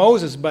given by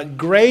Moses, but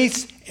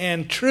grace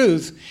and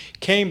truth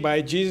came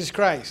by Jesus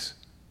Christ.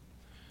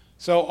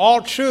 So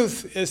all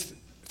truth is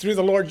through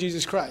the Lord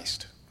Jesus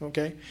Christ.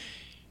 Okay?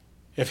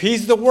 If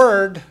he's the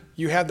Word,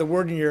 you have the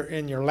Word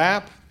in your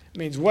lap. It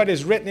means what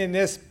is written in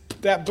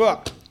that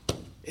book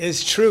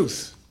is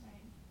truth.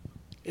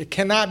 It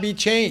cannot be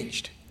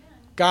changed.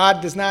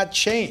 God does not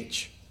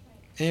change.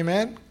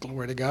 Amen?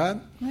 Glory to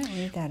God. I might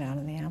read that out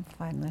of the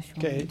Amplified unless you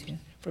want me to.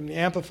 From the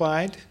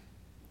Amplified.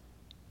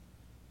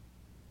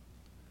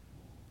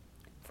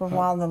 For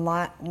while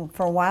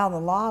the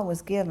law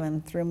was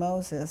given through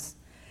Moses,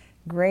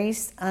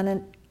 grace,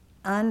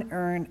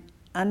 unearned,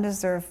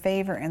 undeserved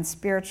favor, and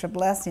spiritual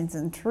blessings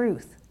and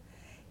truth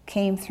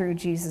came through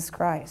Jesus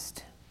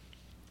Christ.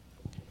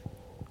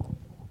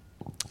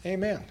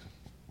 Amen.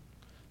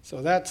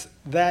 So that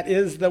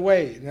is the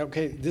way.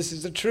 Okay, this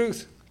is the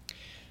truth.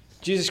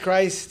 Jesus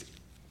Christ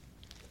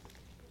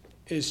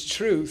is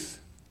truth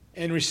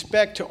in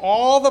respect to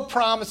all the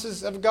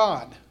promises of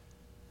God.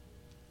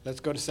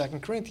 Let's go to 2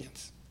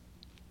 Corinthians.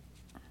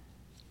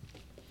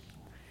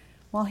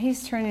 While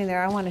he's turning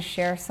there, I want to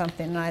share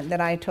something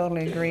that I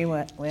totally agree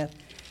with.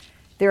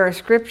 There are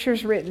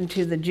scriptures written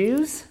to the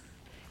Jews,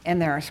 and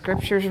there are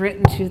scriptures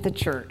written to the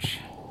church.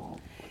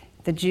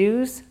 The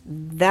Jews,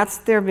 that's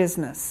their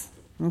business,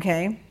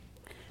 okay?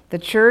 The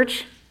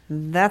church,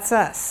 that's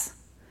us.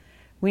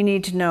 We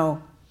need to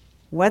know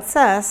what's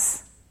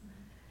us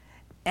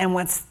and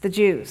what's the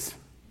Jews,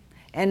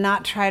 and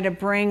not try to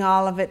bring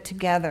all of it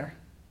together,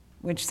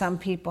 which some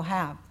people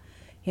have.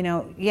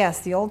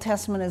 Yes, the Old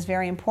Testament is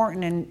very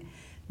important, and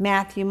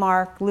Matthew,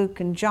 Mark, Luke,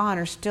 and John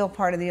are still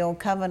part of the Old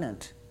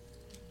Covenant,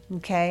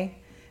 okay?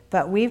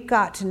 But we've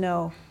got to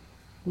know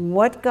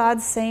what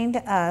God's saying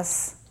to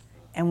us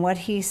and what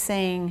he's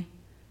saying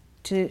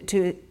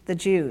to the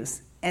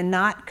Jews, and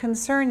not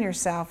concern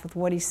yourself with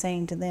what he's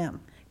saying to them.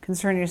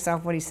 Concern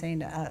yourself with what he's saying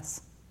to us,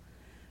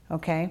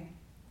 okay?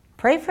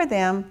 Pray for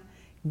them.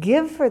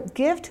 Give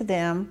to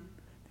them,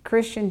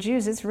 Christian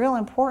Jews. It's real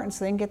important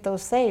so they can get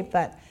those saved,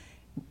 but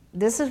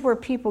this is where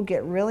people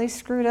get really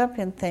screwed up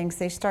in things.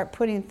 They start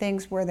putting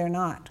things where they're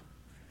not.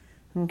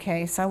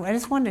 Okay, so I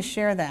just wanted to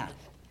share that.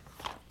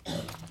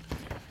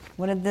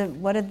 What did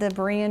the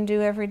Berean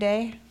do every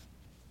day?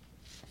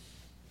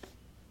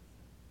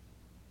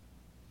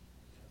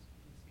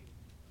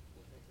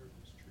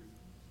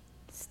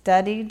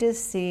 Study to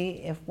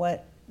see if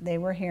what they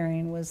were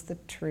hearing was the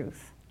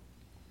truth.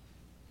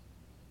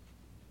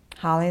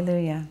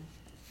 Hallelujah.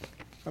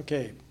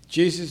 Okay,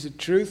 Jesus is the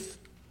truth.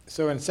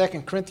 So in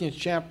 2 Corinthians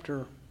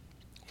chapter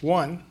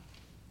 1,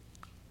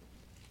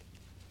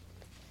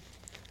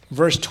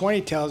 verse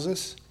 20 tells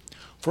us,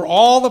 "For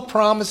all the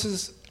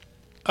promises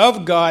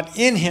of God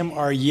in him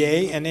are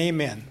yea and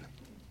amen,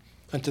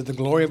 unto the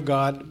glory of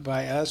God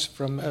by us,"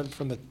 from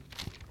the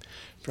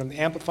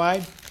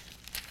Amplified.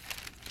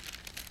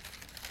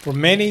 "For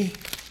many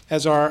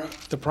as are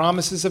the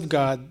promises of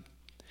God,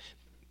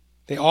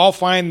 they all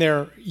find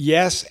their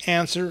yes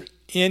answer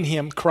in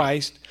him,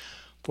 Christ.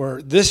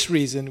 For this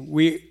reason,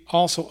 we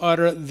also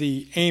utter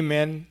the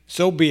amen,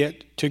 so be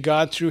it, to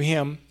God through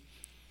him,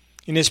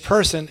 in his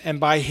person and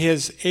by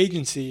his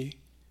agency,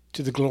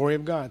 to the glory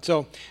of God."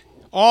 So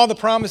all the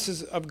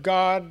promises of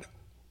God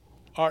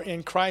are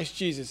in Christ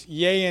Jesus,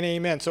 yea and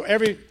amen. So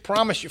every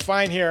promise you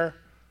find here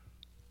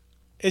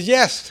is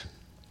yes,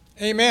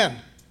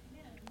 amen.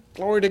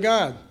 Glory to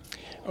God.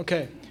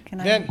 Okay. Can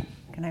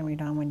I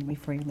read on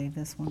before you leave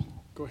this one?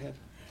 Go ahead.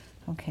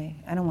 Okay.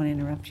 I don't want to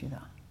interrupt you, though.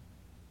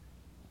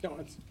 No,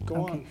 go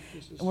Okay. on.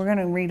 We're going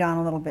to read on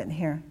a little bit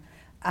here.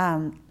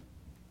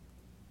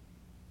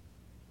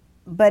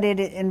 But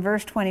in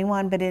verse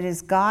 21, "But it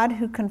is God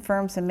who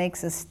confirms and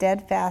makes us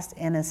steadfast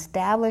and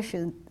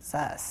establishes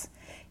us.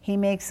 He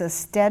makes us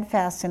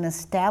steadfast and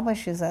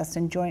establishes us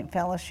in joint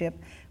fellowship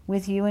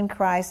with you in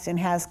Christ, and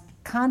has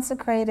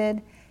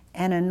consecrated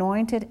and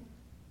anointed,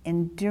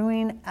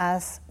 enduing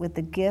us with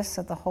the gifts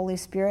of the Holy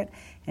Spirit.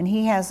 And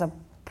he has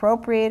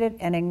appropriated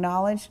and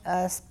acknowledged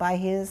us by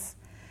his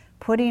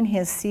putting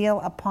his seal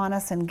upon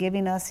us and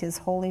giving us his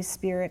Holy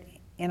Spirit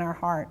in our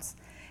hearts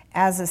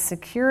as a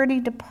security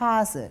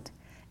deposit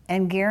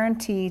and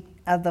guarantee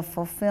of the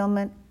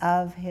fulfillment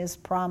of his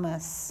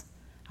promise."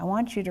 I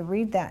want you to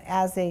read that.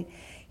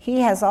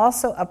 He has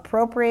also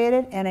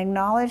appropriated and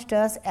acknowledged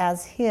us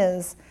as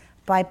his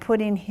by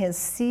putting his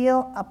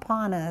seal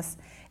upon us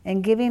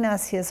and giving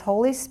us his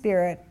Holy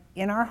Spirit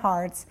in our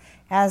hearts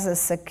as a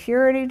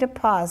security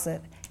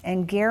deposit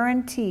and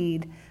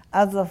guaranteed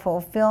of the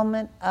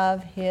fulfillment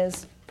of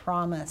his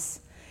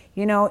promise.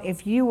 You know,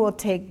 if you will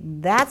take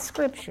that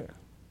scripture,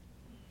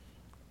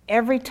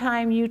 every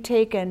time you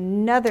take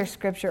another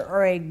scripture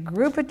or a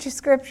group of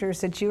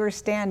scriptures that you are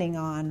standing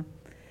on,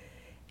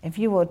 if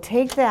you will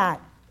take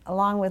that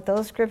along with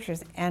those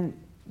scriptures and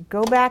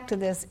go back to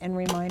this and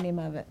remind him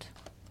of it.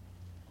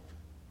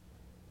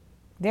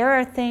 There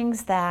are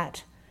things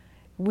that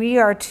we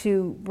are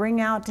to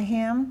bring out to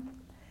him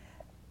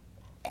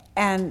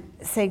and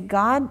say,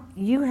 "God,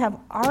 you have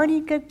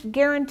already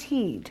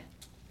guaranteed.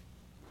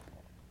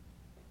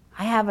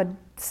 I have a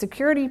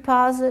security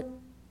deposit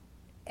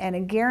and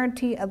a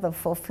guarantee of the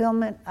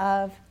fulfillment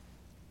of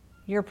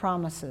your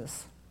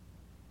promises.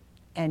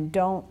 And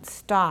don't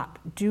stop.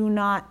 Do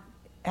not,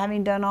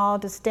 having done all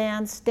to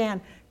stand,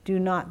 stand. Do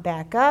not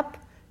back up.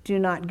 Do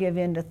not give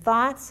in to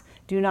thoughts.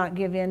 Do not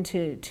give in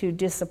to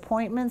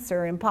disappointments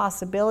or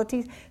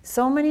impossibilities."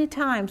 So many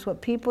times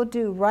what people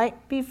do right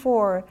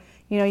before,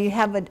 you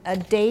have a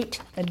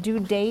date, a due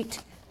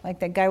date, like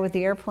that guy with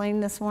the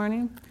airplane this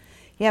morning.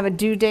 You have a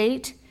due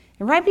date.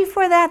 And right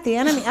before that, the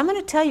enemy, I'm going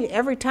to tell you,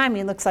 every time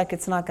he looks like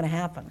it's not going to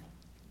happen.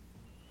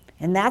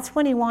 And that's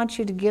when he wants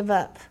you to give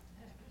up.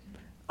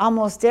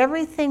 Almost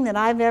everything that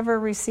I've ever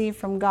received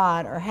from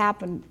God or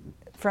happened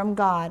from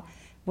God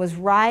was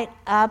right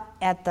up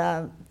at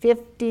the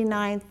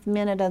 59th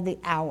minute of the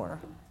hour.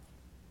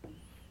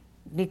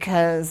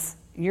 Because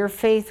your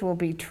faith will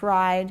be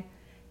tried.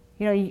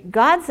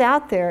 God's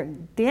out there.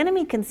 The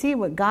enemy can see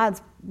what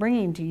God's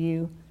bringing to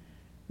you.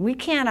 We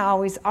can't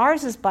always.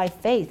 Ours is by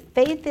faith.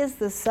 Faith is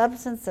the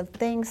substance of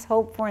things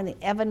hoped for and the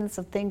evidence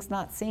of things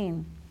not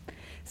seen.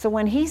 So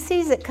when he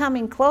sees it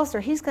coming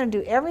closer, he's going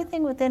to do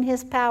everything within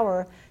his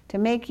power to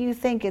make you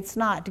think it's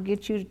not, to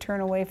get you to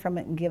turn away from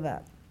it and give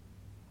up.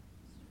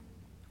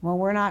 Well,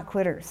 we're not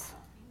quitters.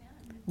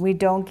 We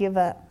don't give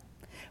up.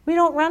 We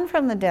don't run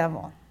from the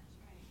devil.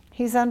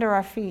 He's under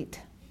our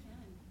feet.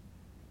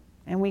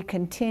 And we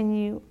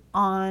continue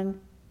on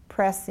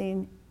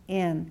pressing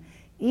in.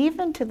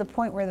 Even to the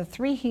point where the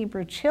 3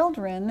 Hebrew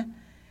children,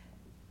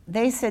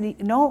 they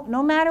said,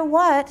 no matter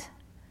what,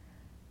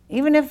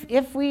 even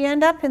if we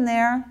end up in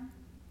there,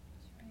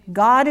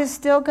 God is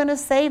still going to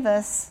save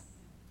us.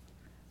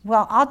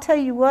 Well, I'll tell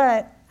you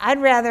what,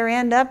 I'd rather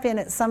end up in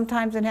it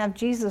sometimes and have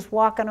Jesus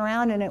walking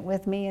around in it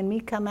with me and me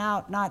come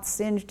out not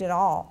singed at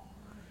all.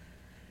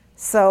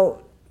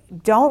 So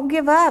don't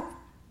give up.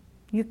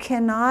 You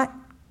cannot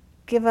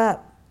give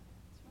up.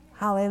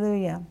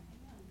 Hallelujah.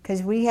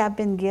 Because we have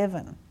been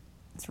given.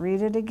 Let's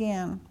read it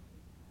again.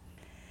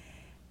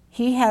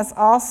 He has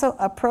also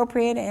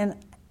appropriated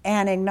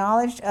and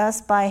acknowledged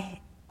us by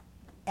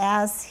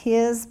as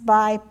his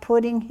by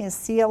putting his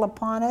seal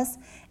upon us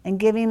and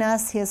giving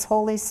us his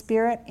Holy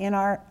Spirit in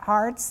our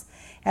hearts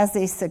as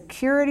a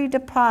security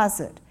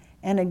deposit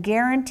and a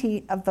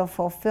guarantee of the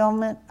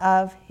fulfillment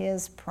of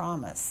his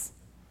promise.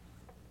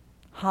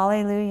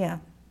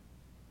 Hallelujah.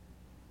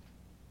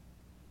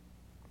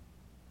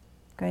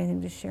 Got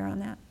anything to share on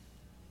that?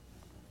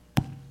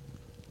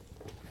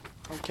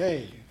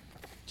 Okay.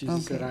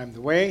 Jesus said, Okay. I'm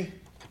the way,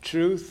 the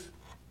truth,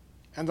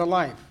 and the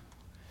life.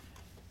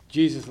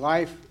 Jesus'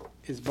 life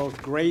is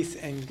both grace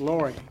and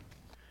glory.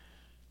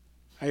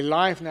 A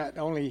life not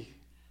only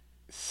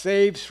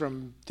saves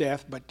from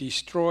death, but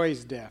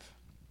destroys death.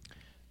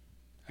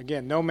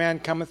 Again, no man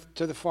cometh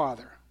to the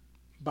Father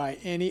by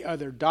any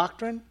other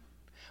doctrine,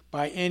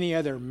 by any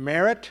other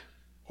merit,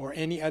 or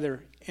any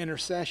other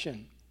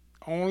intercession.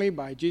 Only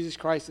by Jesus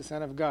Christ, the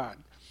Son of God.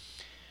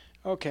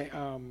 Okay,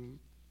 I'm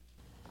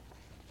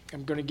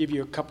going to give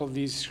you a couple of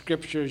these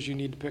scriptures. You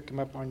need to pick them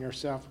up on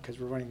yourself because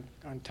we're running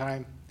on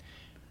time.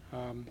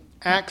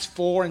 Acts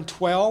 4 and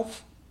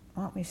 12.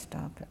 Why don't we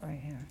stop it right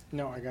here?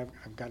 No, I've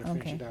got to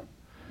finish Okay. it up.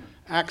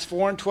 Acts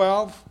 4 and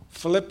 12.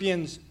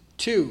 Philippians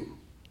 2,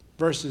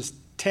 verses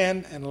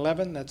 10 and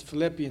 11. That's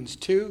Philippians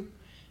 2,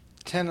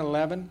 10 and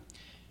 11.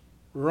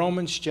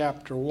 Romans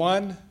chapter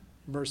 1,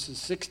 verses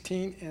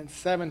 16 and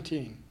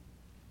 17.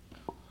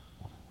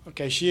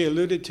 Okay, she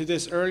alluded to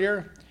this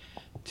earlier.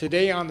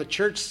 Today on the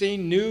church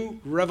scene, new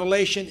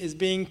revelation is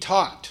being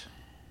taught.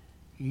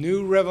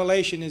 New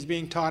revelation is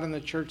being taught in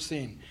the church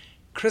scene.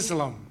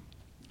 Chrislam,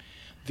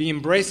 the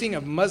embracing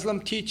of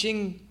Muslim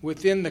teaching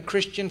within the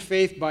Christian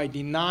faith by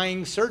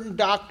denying certain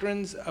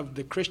doctrines of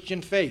the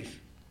Christian faith.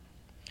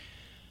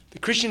 The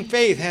Christian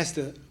faith has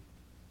to,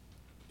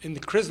 in the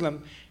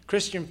Chrislam,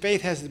 Christian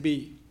faith has to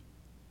be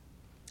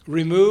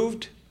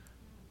removed,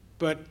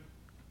 but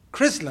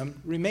Chrislam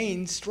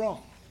remains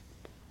strong.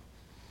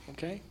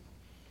 Okay?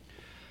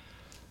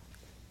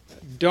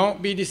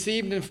 Don't be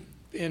deceived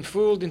and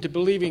fooled into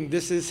believing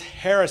this is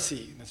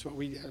heresy. That's what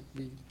we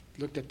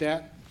looked at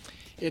that.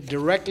 It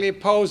directly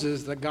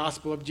opposes the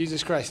gospel of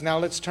Jesus Christ. Now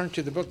let's turn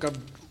to the book of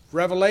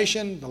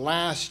Revelation, the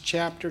last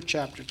chapter,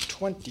 chapter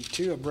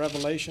 22 of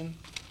Revelation.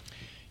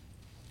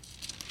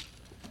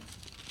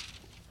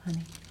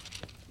 Honey,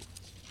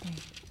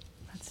 wait,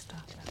 let's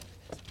stop it.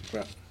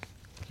 Well,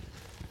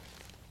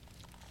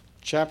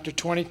 chapter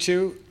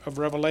 22 of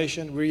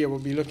Revelation, we will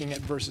be looking at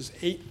verses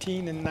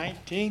 18 and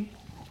 19.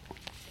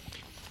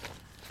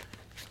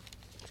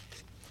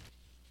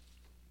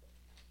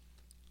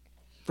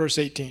 Verse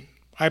 18.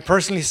 I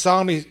personally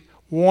solemnly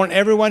warn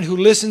everyone who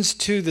listens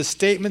to the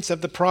statements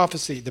of the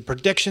prophecy, the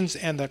predictions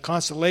and the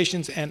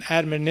consolations and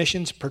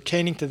admonitions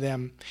pertaining to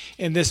them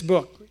in this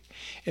book.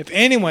 If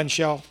anyone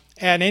shall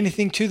add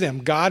anything to them,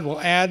 God will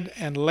add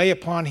and lay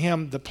upon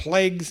him the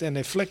plagues and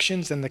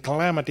afflictions and the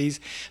calamities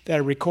that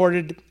are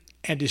recorded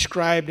and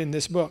described in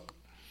this book.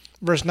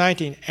 Verse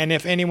 19, and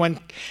if anyone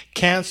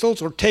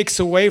cancels or takes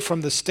away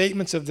from the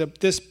statements of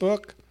this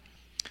book,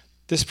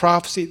 this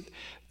prophecy,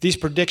 these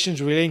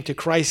predictions relating to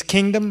Christ's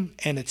kingdom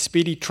and its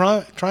speedy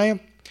triumph,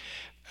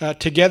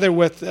 together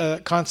with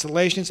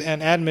consolations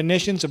and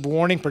admonitions of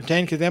warning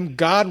pertaining to them,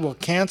 God will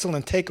cancel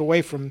and take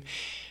away from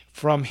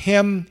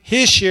him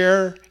his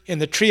share in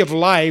the tree of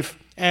life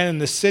and in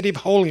the city of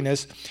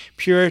holiness,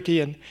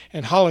 purity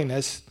and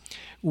holiness,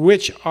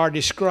 which are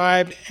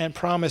described and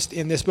promised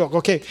in this book.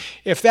 Okay,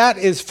 if that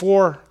is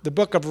for the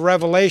book of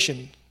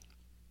Revelation,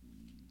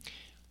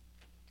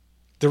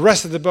 the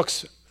rest of the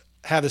books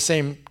have the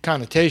same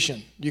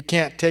connotation. You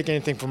can't take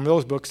anything from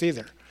those books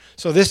either.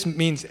 So this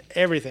means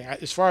everything.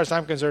 As far as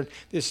I'm concerned,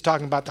 this is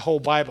talking about the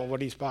whole Bible,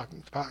 what he's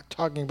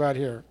talking about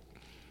here.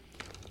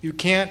 You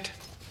can't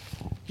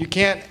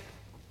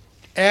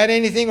add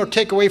anything or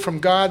take away from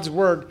God's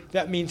word.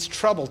 That means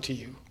trouble to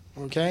you.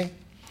 Okay?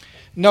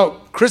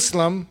 Note,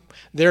 Chrislam,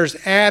 there's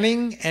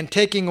adding and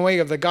taking away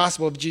of the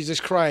gospel of Jesus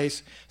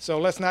Christ. So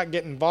let's not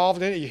get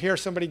involved in it. You hear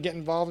somebody get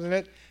involved in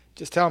it,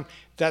 just tell them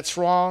that's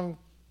wrong.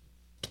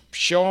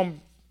 Show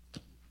them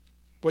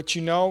what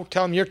you know.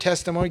 Tell them your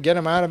testimony. Get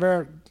them out of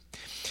there.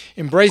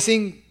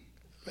 Embracing,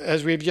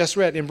 as we've just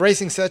read,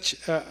 embracing such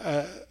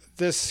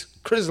this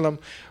Chrislam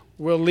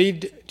will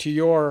lead to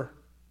your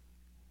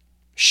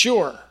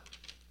sure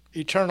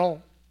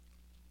eternal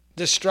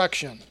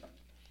destruction.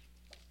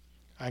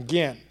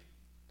 Again,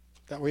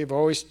 that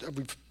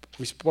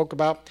we spoke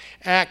about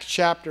Acts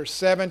chapter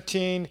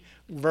 17,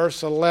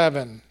 verse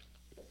 11.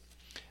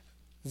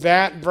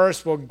 That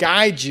verse will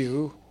guide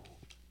you,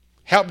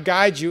 help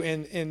guide you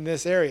in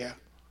this area.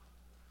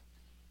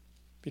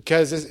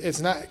 Because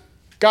it's not,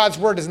 God's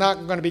word is not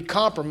going to be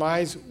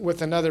compromised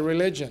with another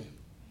religion.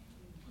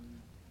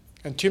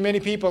 And too many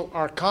people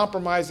are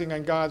compromising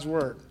on God's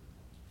word.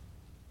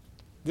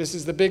 This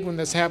is the big one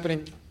that's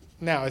happening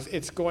now.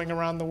 It's going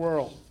around the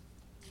world.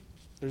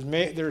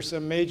 There's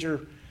some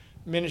major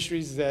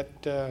ministries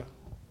that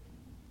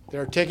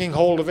they're taking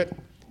hold of it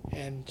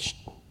and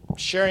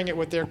sharing it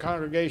with their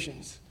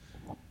congregations.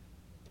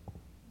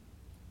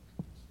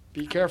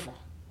 Be careful.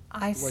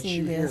 I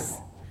see this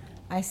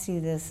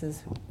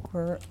as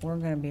we're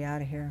going to be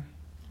out of here.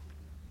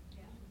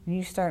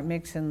 You start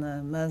mixing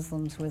the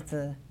Muslims with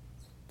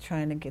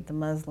trying to get the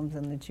Muslims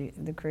and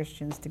the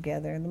Christians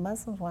together. And the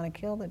Muslims want to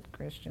kill the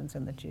Christians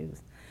and the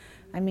Jews.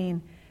 I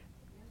mean,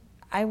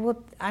 I'm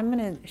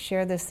going to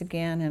share this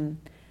again, and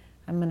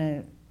I'm going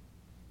to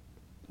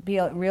be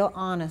real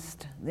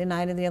honest. The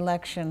night of the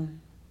election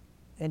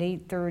at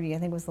 8:30, I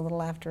think it was a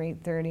little after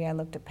 8:30, I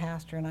looked at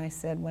Pastor and I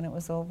said, when it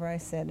was over, I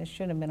said, it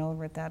should have been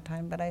over at that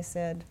time, but I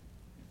said,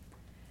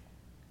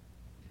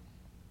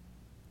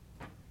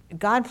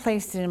 God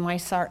placed it in my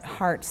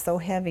heart so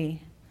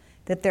heavy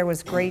that there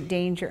was great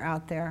danger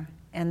out there,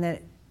 and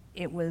that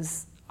it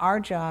was our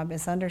job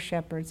as under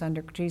shepherds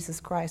under Jesus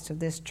Christ of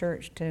this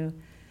church to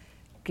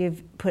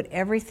put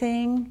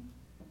everything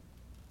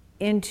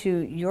into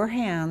your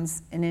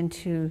hands and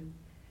into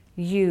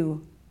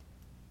you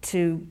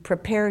to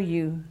prepare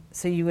you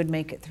so you would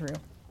make it through.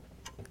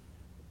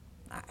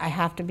 I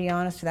have to be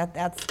honest,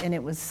 and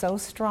it was so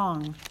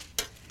strong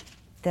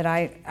that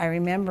I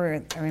remember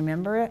it. I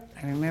remember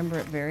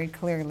it very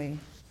clearly.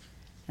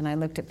 And I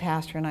looked at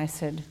Pastor and I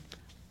said,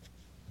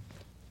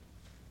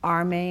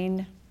 our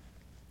main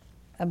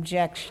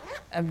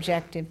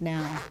objective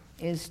now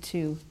is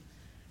to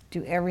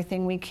do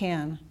everything we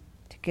can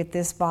to get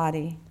this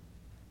body,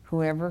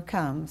 whoever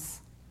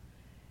comes,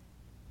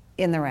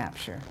 in the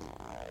rapture,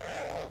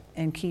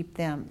 and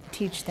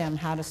teach them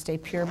how to stay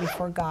pure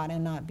before God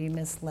and not be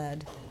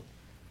misled.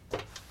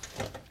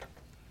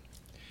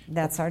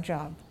 That's our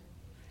job.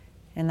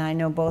 And I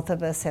know both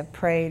of us have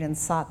prayed and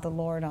sought the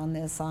Lord on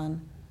this,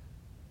 on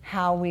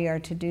how we are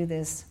to do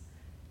this,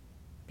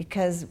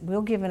 because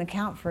we'll give an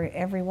account for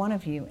every one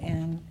of you.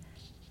 And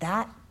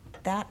that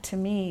to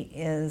me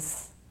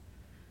is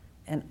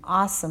an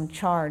awesome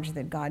charge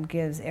that God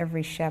gives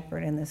every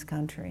shepherd in this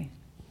country.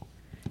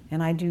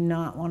 And I do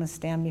not want to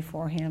stand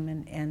before him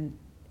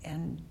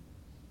and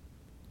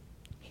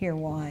hear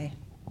why,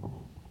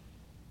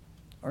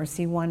 or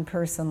see one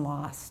person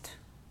lost.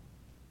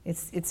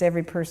 It's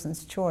every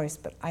person's choice,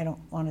 but I don't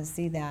want to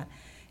see that.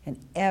 And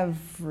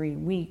every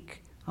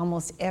week,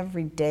 almost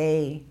every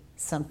day,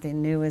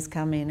 something new is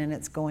coming, and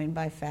it's going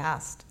by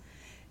fast.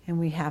 And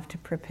we have to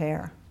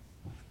prepare.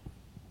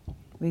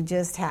 We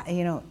just have,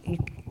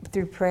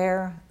 through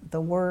prayer,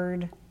 the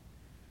word,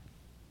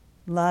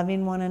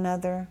 loving one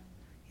another.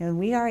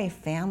 We are a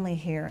family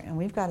here, and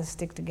we've got to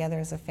stick together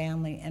as a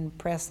family and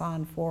press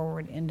on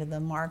forward into the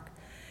mark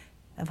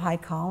of high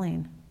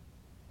calling.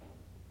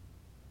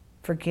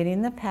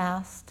 Forgetting the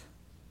past,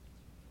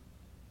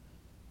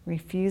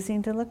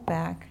 refusing to look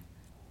back,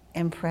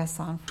 and press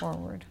on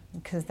forward.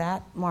 Because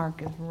that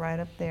mark is right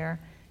up there.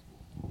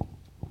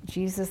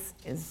 Jesus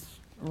is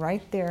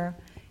right there.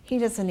 He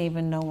doesn't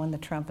even know when the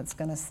trumpet's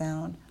going to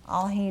sound.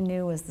 All he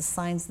knew was the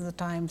signs of the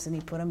times, and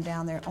he put them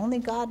down there. Only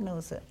God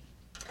knows it.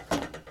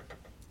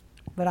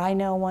 But I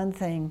know one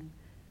thing.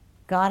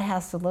 God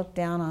has to look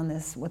down on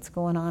this, what's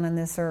going on in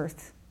this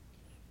earth.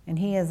 And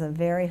he is a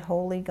very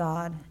holy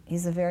God.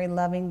 He's a very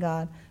loving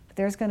God. But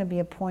there's going to be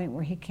a point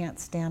where he can't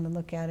stand to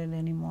look at it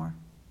anymore.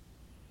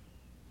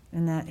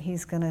 And that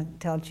he's going to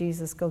tell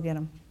Jesus, go get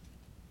him.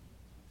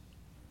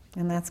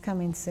 And that's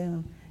coming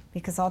soon.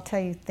 Because I'll tell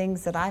you,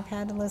 things that I've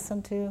had to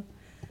listen to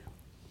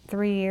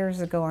 3 years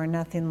ago are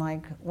nothing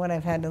like what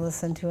I've had to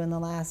listen to in the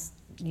last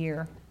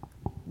year,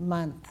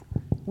 month,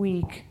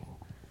 week.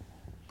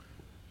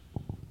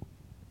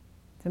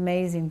 It's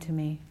amazing to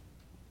me.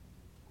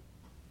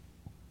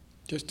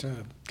 Just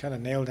to kind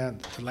of nail down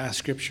the last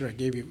scripture I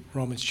gave you,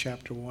 Romans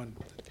chapter 1.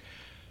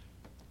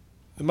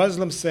 The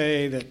Muslims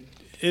say that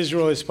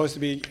Israel is supposed to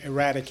be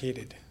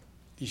eradicated,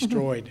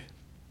 destroyed.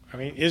 I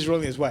mean,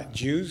 Israel is what?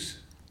 Jews?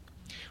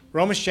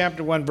 Romans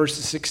chapter 1, verse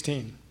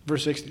 16.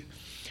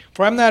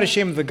 For I'm not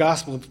ashamed of the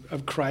gospel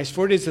of Christ,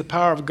 for it is the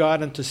power of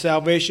God unto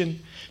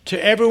salvation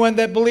to everyone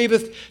that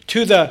believeth,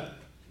 to the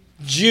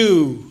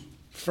Jew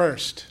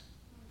first.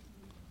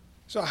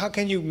 So how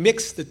can you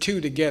mix the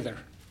two together?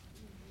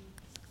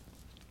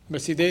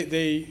 But see,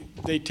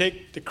 they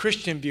take the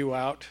Christian view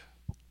out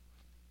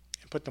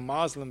and put the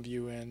Muslim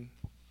view in,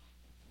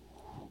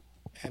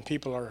 and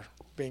people are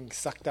being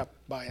sucked up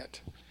by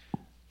it.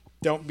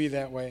 Don't be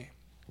that way.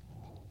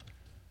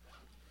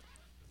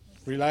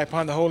 Rely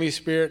upon the Holy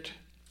Spirit.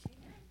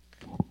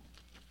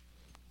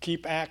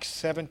 Keep Acts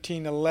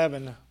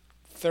 17:11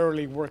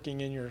 thoroughly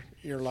working in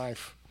your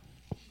life.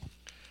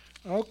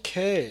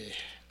 Okay.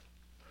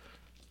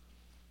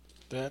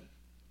 That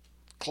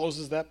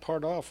closes that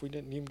part off. We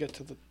didn't even get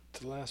to the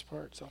last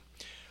part.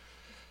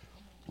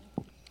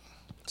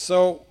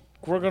 So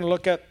we're going to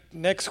look at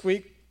next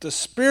week the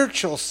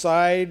spiritual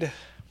side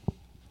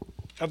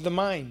of the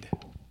mind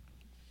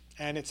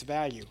and its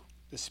value.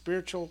 The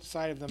spiritual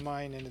side of the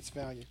mind and its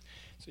value.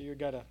 So you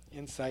got an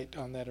insight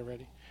on that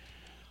already.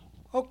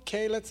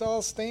 Okay, let's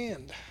all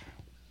stand.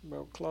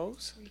 We'll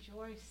close.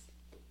 Rejoice.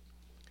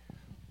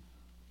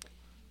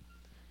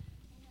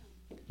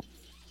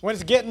 When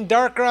it's getting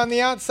darker on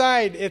the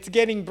outside, it's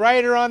getting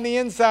brighter on the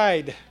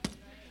inside.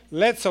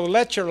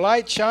 Let your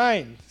light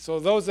shine, so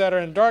those that are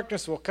in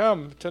darkness will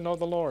come to know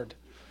the Lord.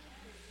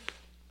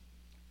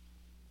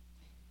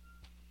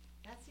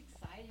 That's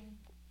exciting.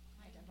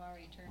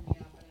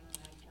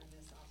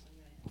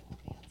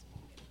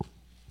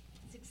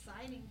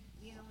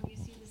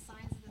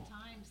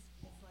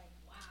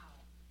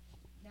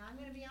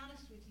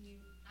 it to you,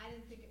 I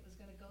didn't think it was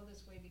gonna go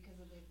this way because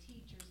of the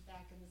teachers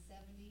back in the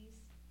 70s.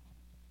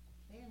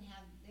 They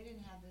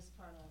didn't have this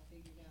part all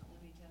figured out, let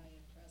me tell you,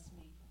 trust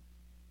me.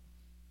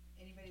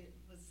 Anybody that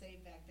was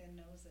saved back then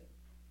knows it,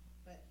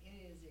 but it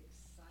is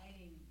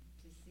exciting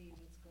to see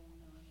what's going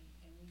on,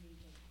 and we need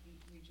to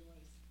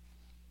rejoice.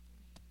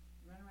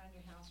 Run around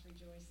your house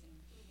rejoicing,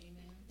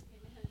 amen?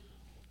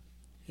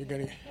 You're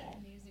going to.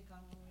 Put music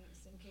on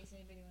in case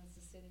anybody wants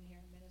to sit in here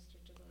and minister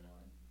to the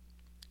Lord.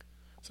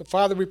 So,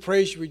 Father, we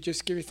praise you. We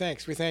just give you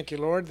thanks. We thank you,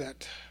 Lord,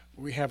 that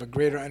we have a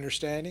greater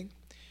understanding,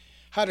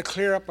 how to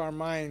clear up our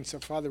minds. So,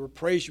 Father, we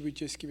praise you. We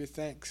just give you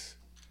thanks.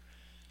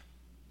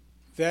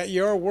 That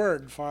your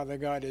word, Father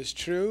God, is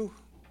true.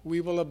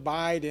 We will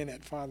abide in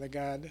it, Father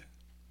God.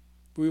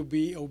 We will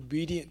be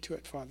obedient to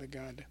it, Father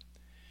God.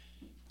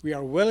 We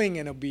are willing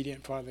and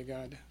obedient, Father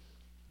God.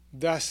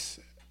 Thus,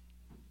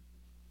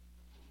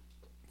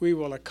 we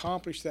will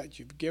accomplish that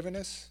you've given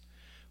us.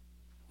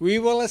 We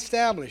will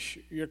establish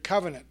your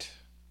covenant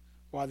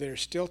while there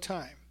is still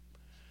time.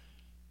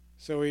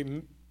 So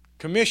we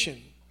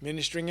commission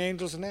ministering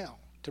angels now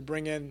to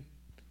bring in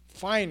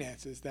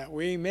finances that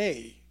we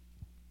may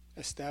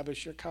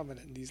establish your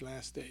covenant in these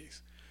last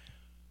days.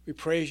 We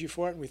praise you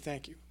for it and we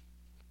thank you.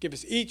 Give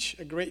us each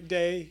a great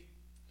day.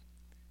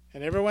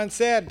 And everyone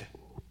said,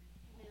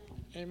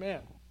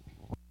 Amen.